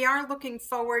lobbyist. We are looking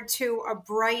forward to a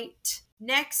bright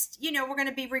next, we're going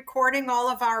to be recording all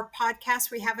of our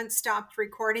podcasts. We haven't stopped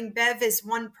recording. Bev is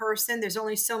one person. There's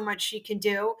only so much she can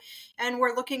do. And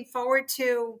we're looking forward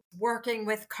to working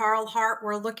with Carl Hart.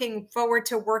 We're looking forward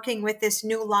to working with this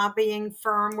new lobbying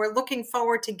firm. We're looking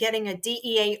forward to getting a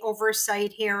DEA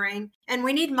oversight hearing. And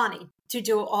we need money to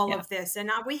do all of this. And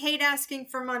we hate asking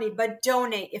for money, but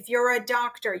donate. If you're a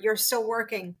doctor, you're still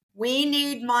working. We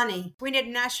need money. We need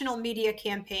a national media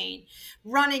campaign,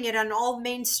 running it on all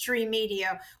mainstream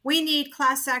media. We need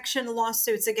class action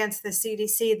lawsuits against the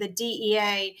CDC, the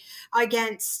DEA,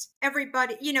 against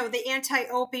everybody, the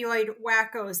anti-opioid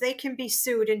wackos. They can be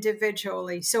sued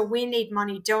individually. So we need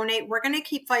money. Donate. We're going to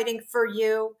keep fighting for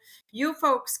you. You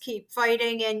folks keep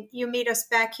fighting, and you meet us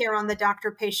back here on the Doctor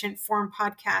Patient Forum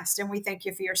podcast. And we thank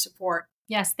you for your support.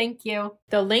 Yes, thank you.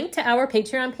 The link to our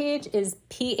Patreon page is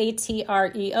Patreon,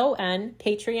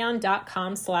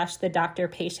 patreon.com/the Doctor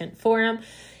Patient Forum.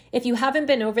 If you haven't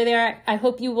been over there, I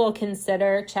hope you will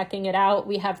consider checking it out.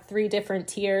 We have 3 different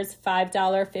tiers, $5,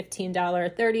 $15,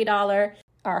 $30.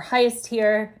 Our highest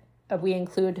tier, we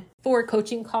include 4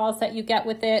 coaching calls that you get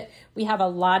with it. We have a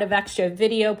lot of extra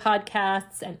video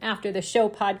podcasts and after the show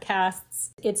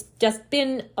podcasts. It's just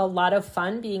been a lot of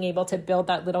fun being able to build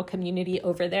that little community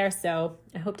over there. So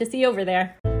I hope to see you over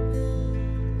there.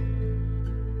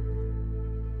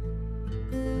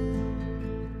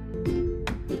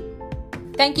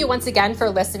 Thank you once again for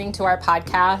listening to our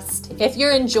podcast. If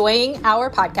you're enjoying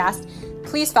our podcast,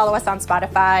 please follow us on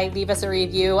Spotify, leave us a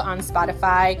review on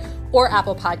Spotify or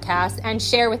Apple Podcasts, and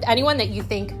share with anyone that you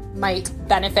think might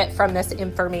benefit from this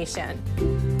information.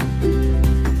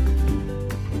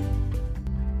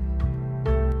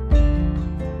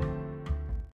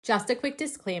 Just a quick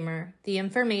disclaimer, the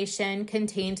information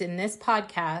contained in this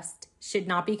podcast should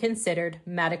not be considered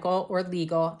medical or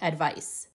legal advice.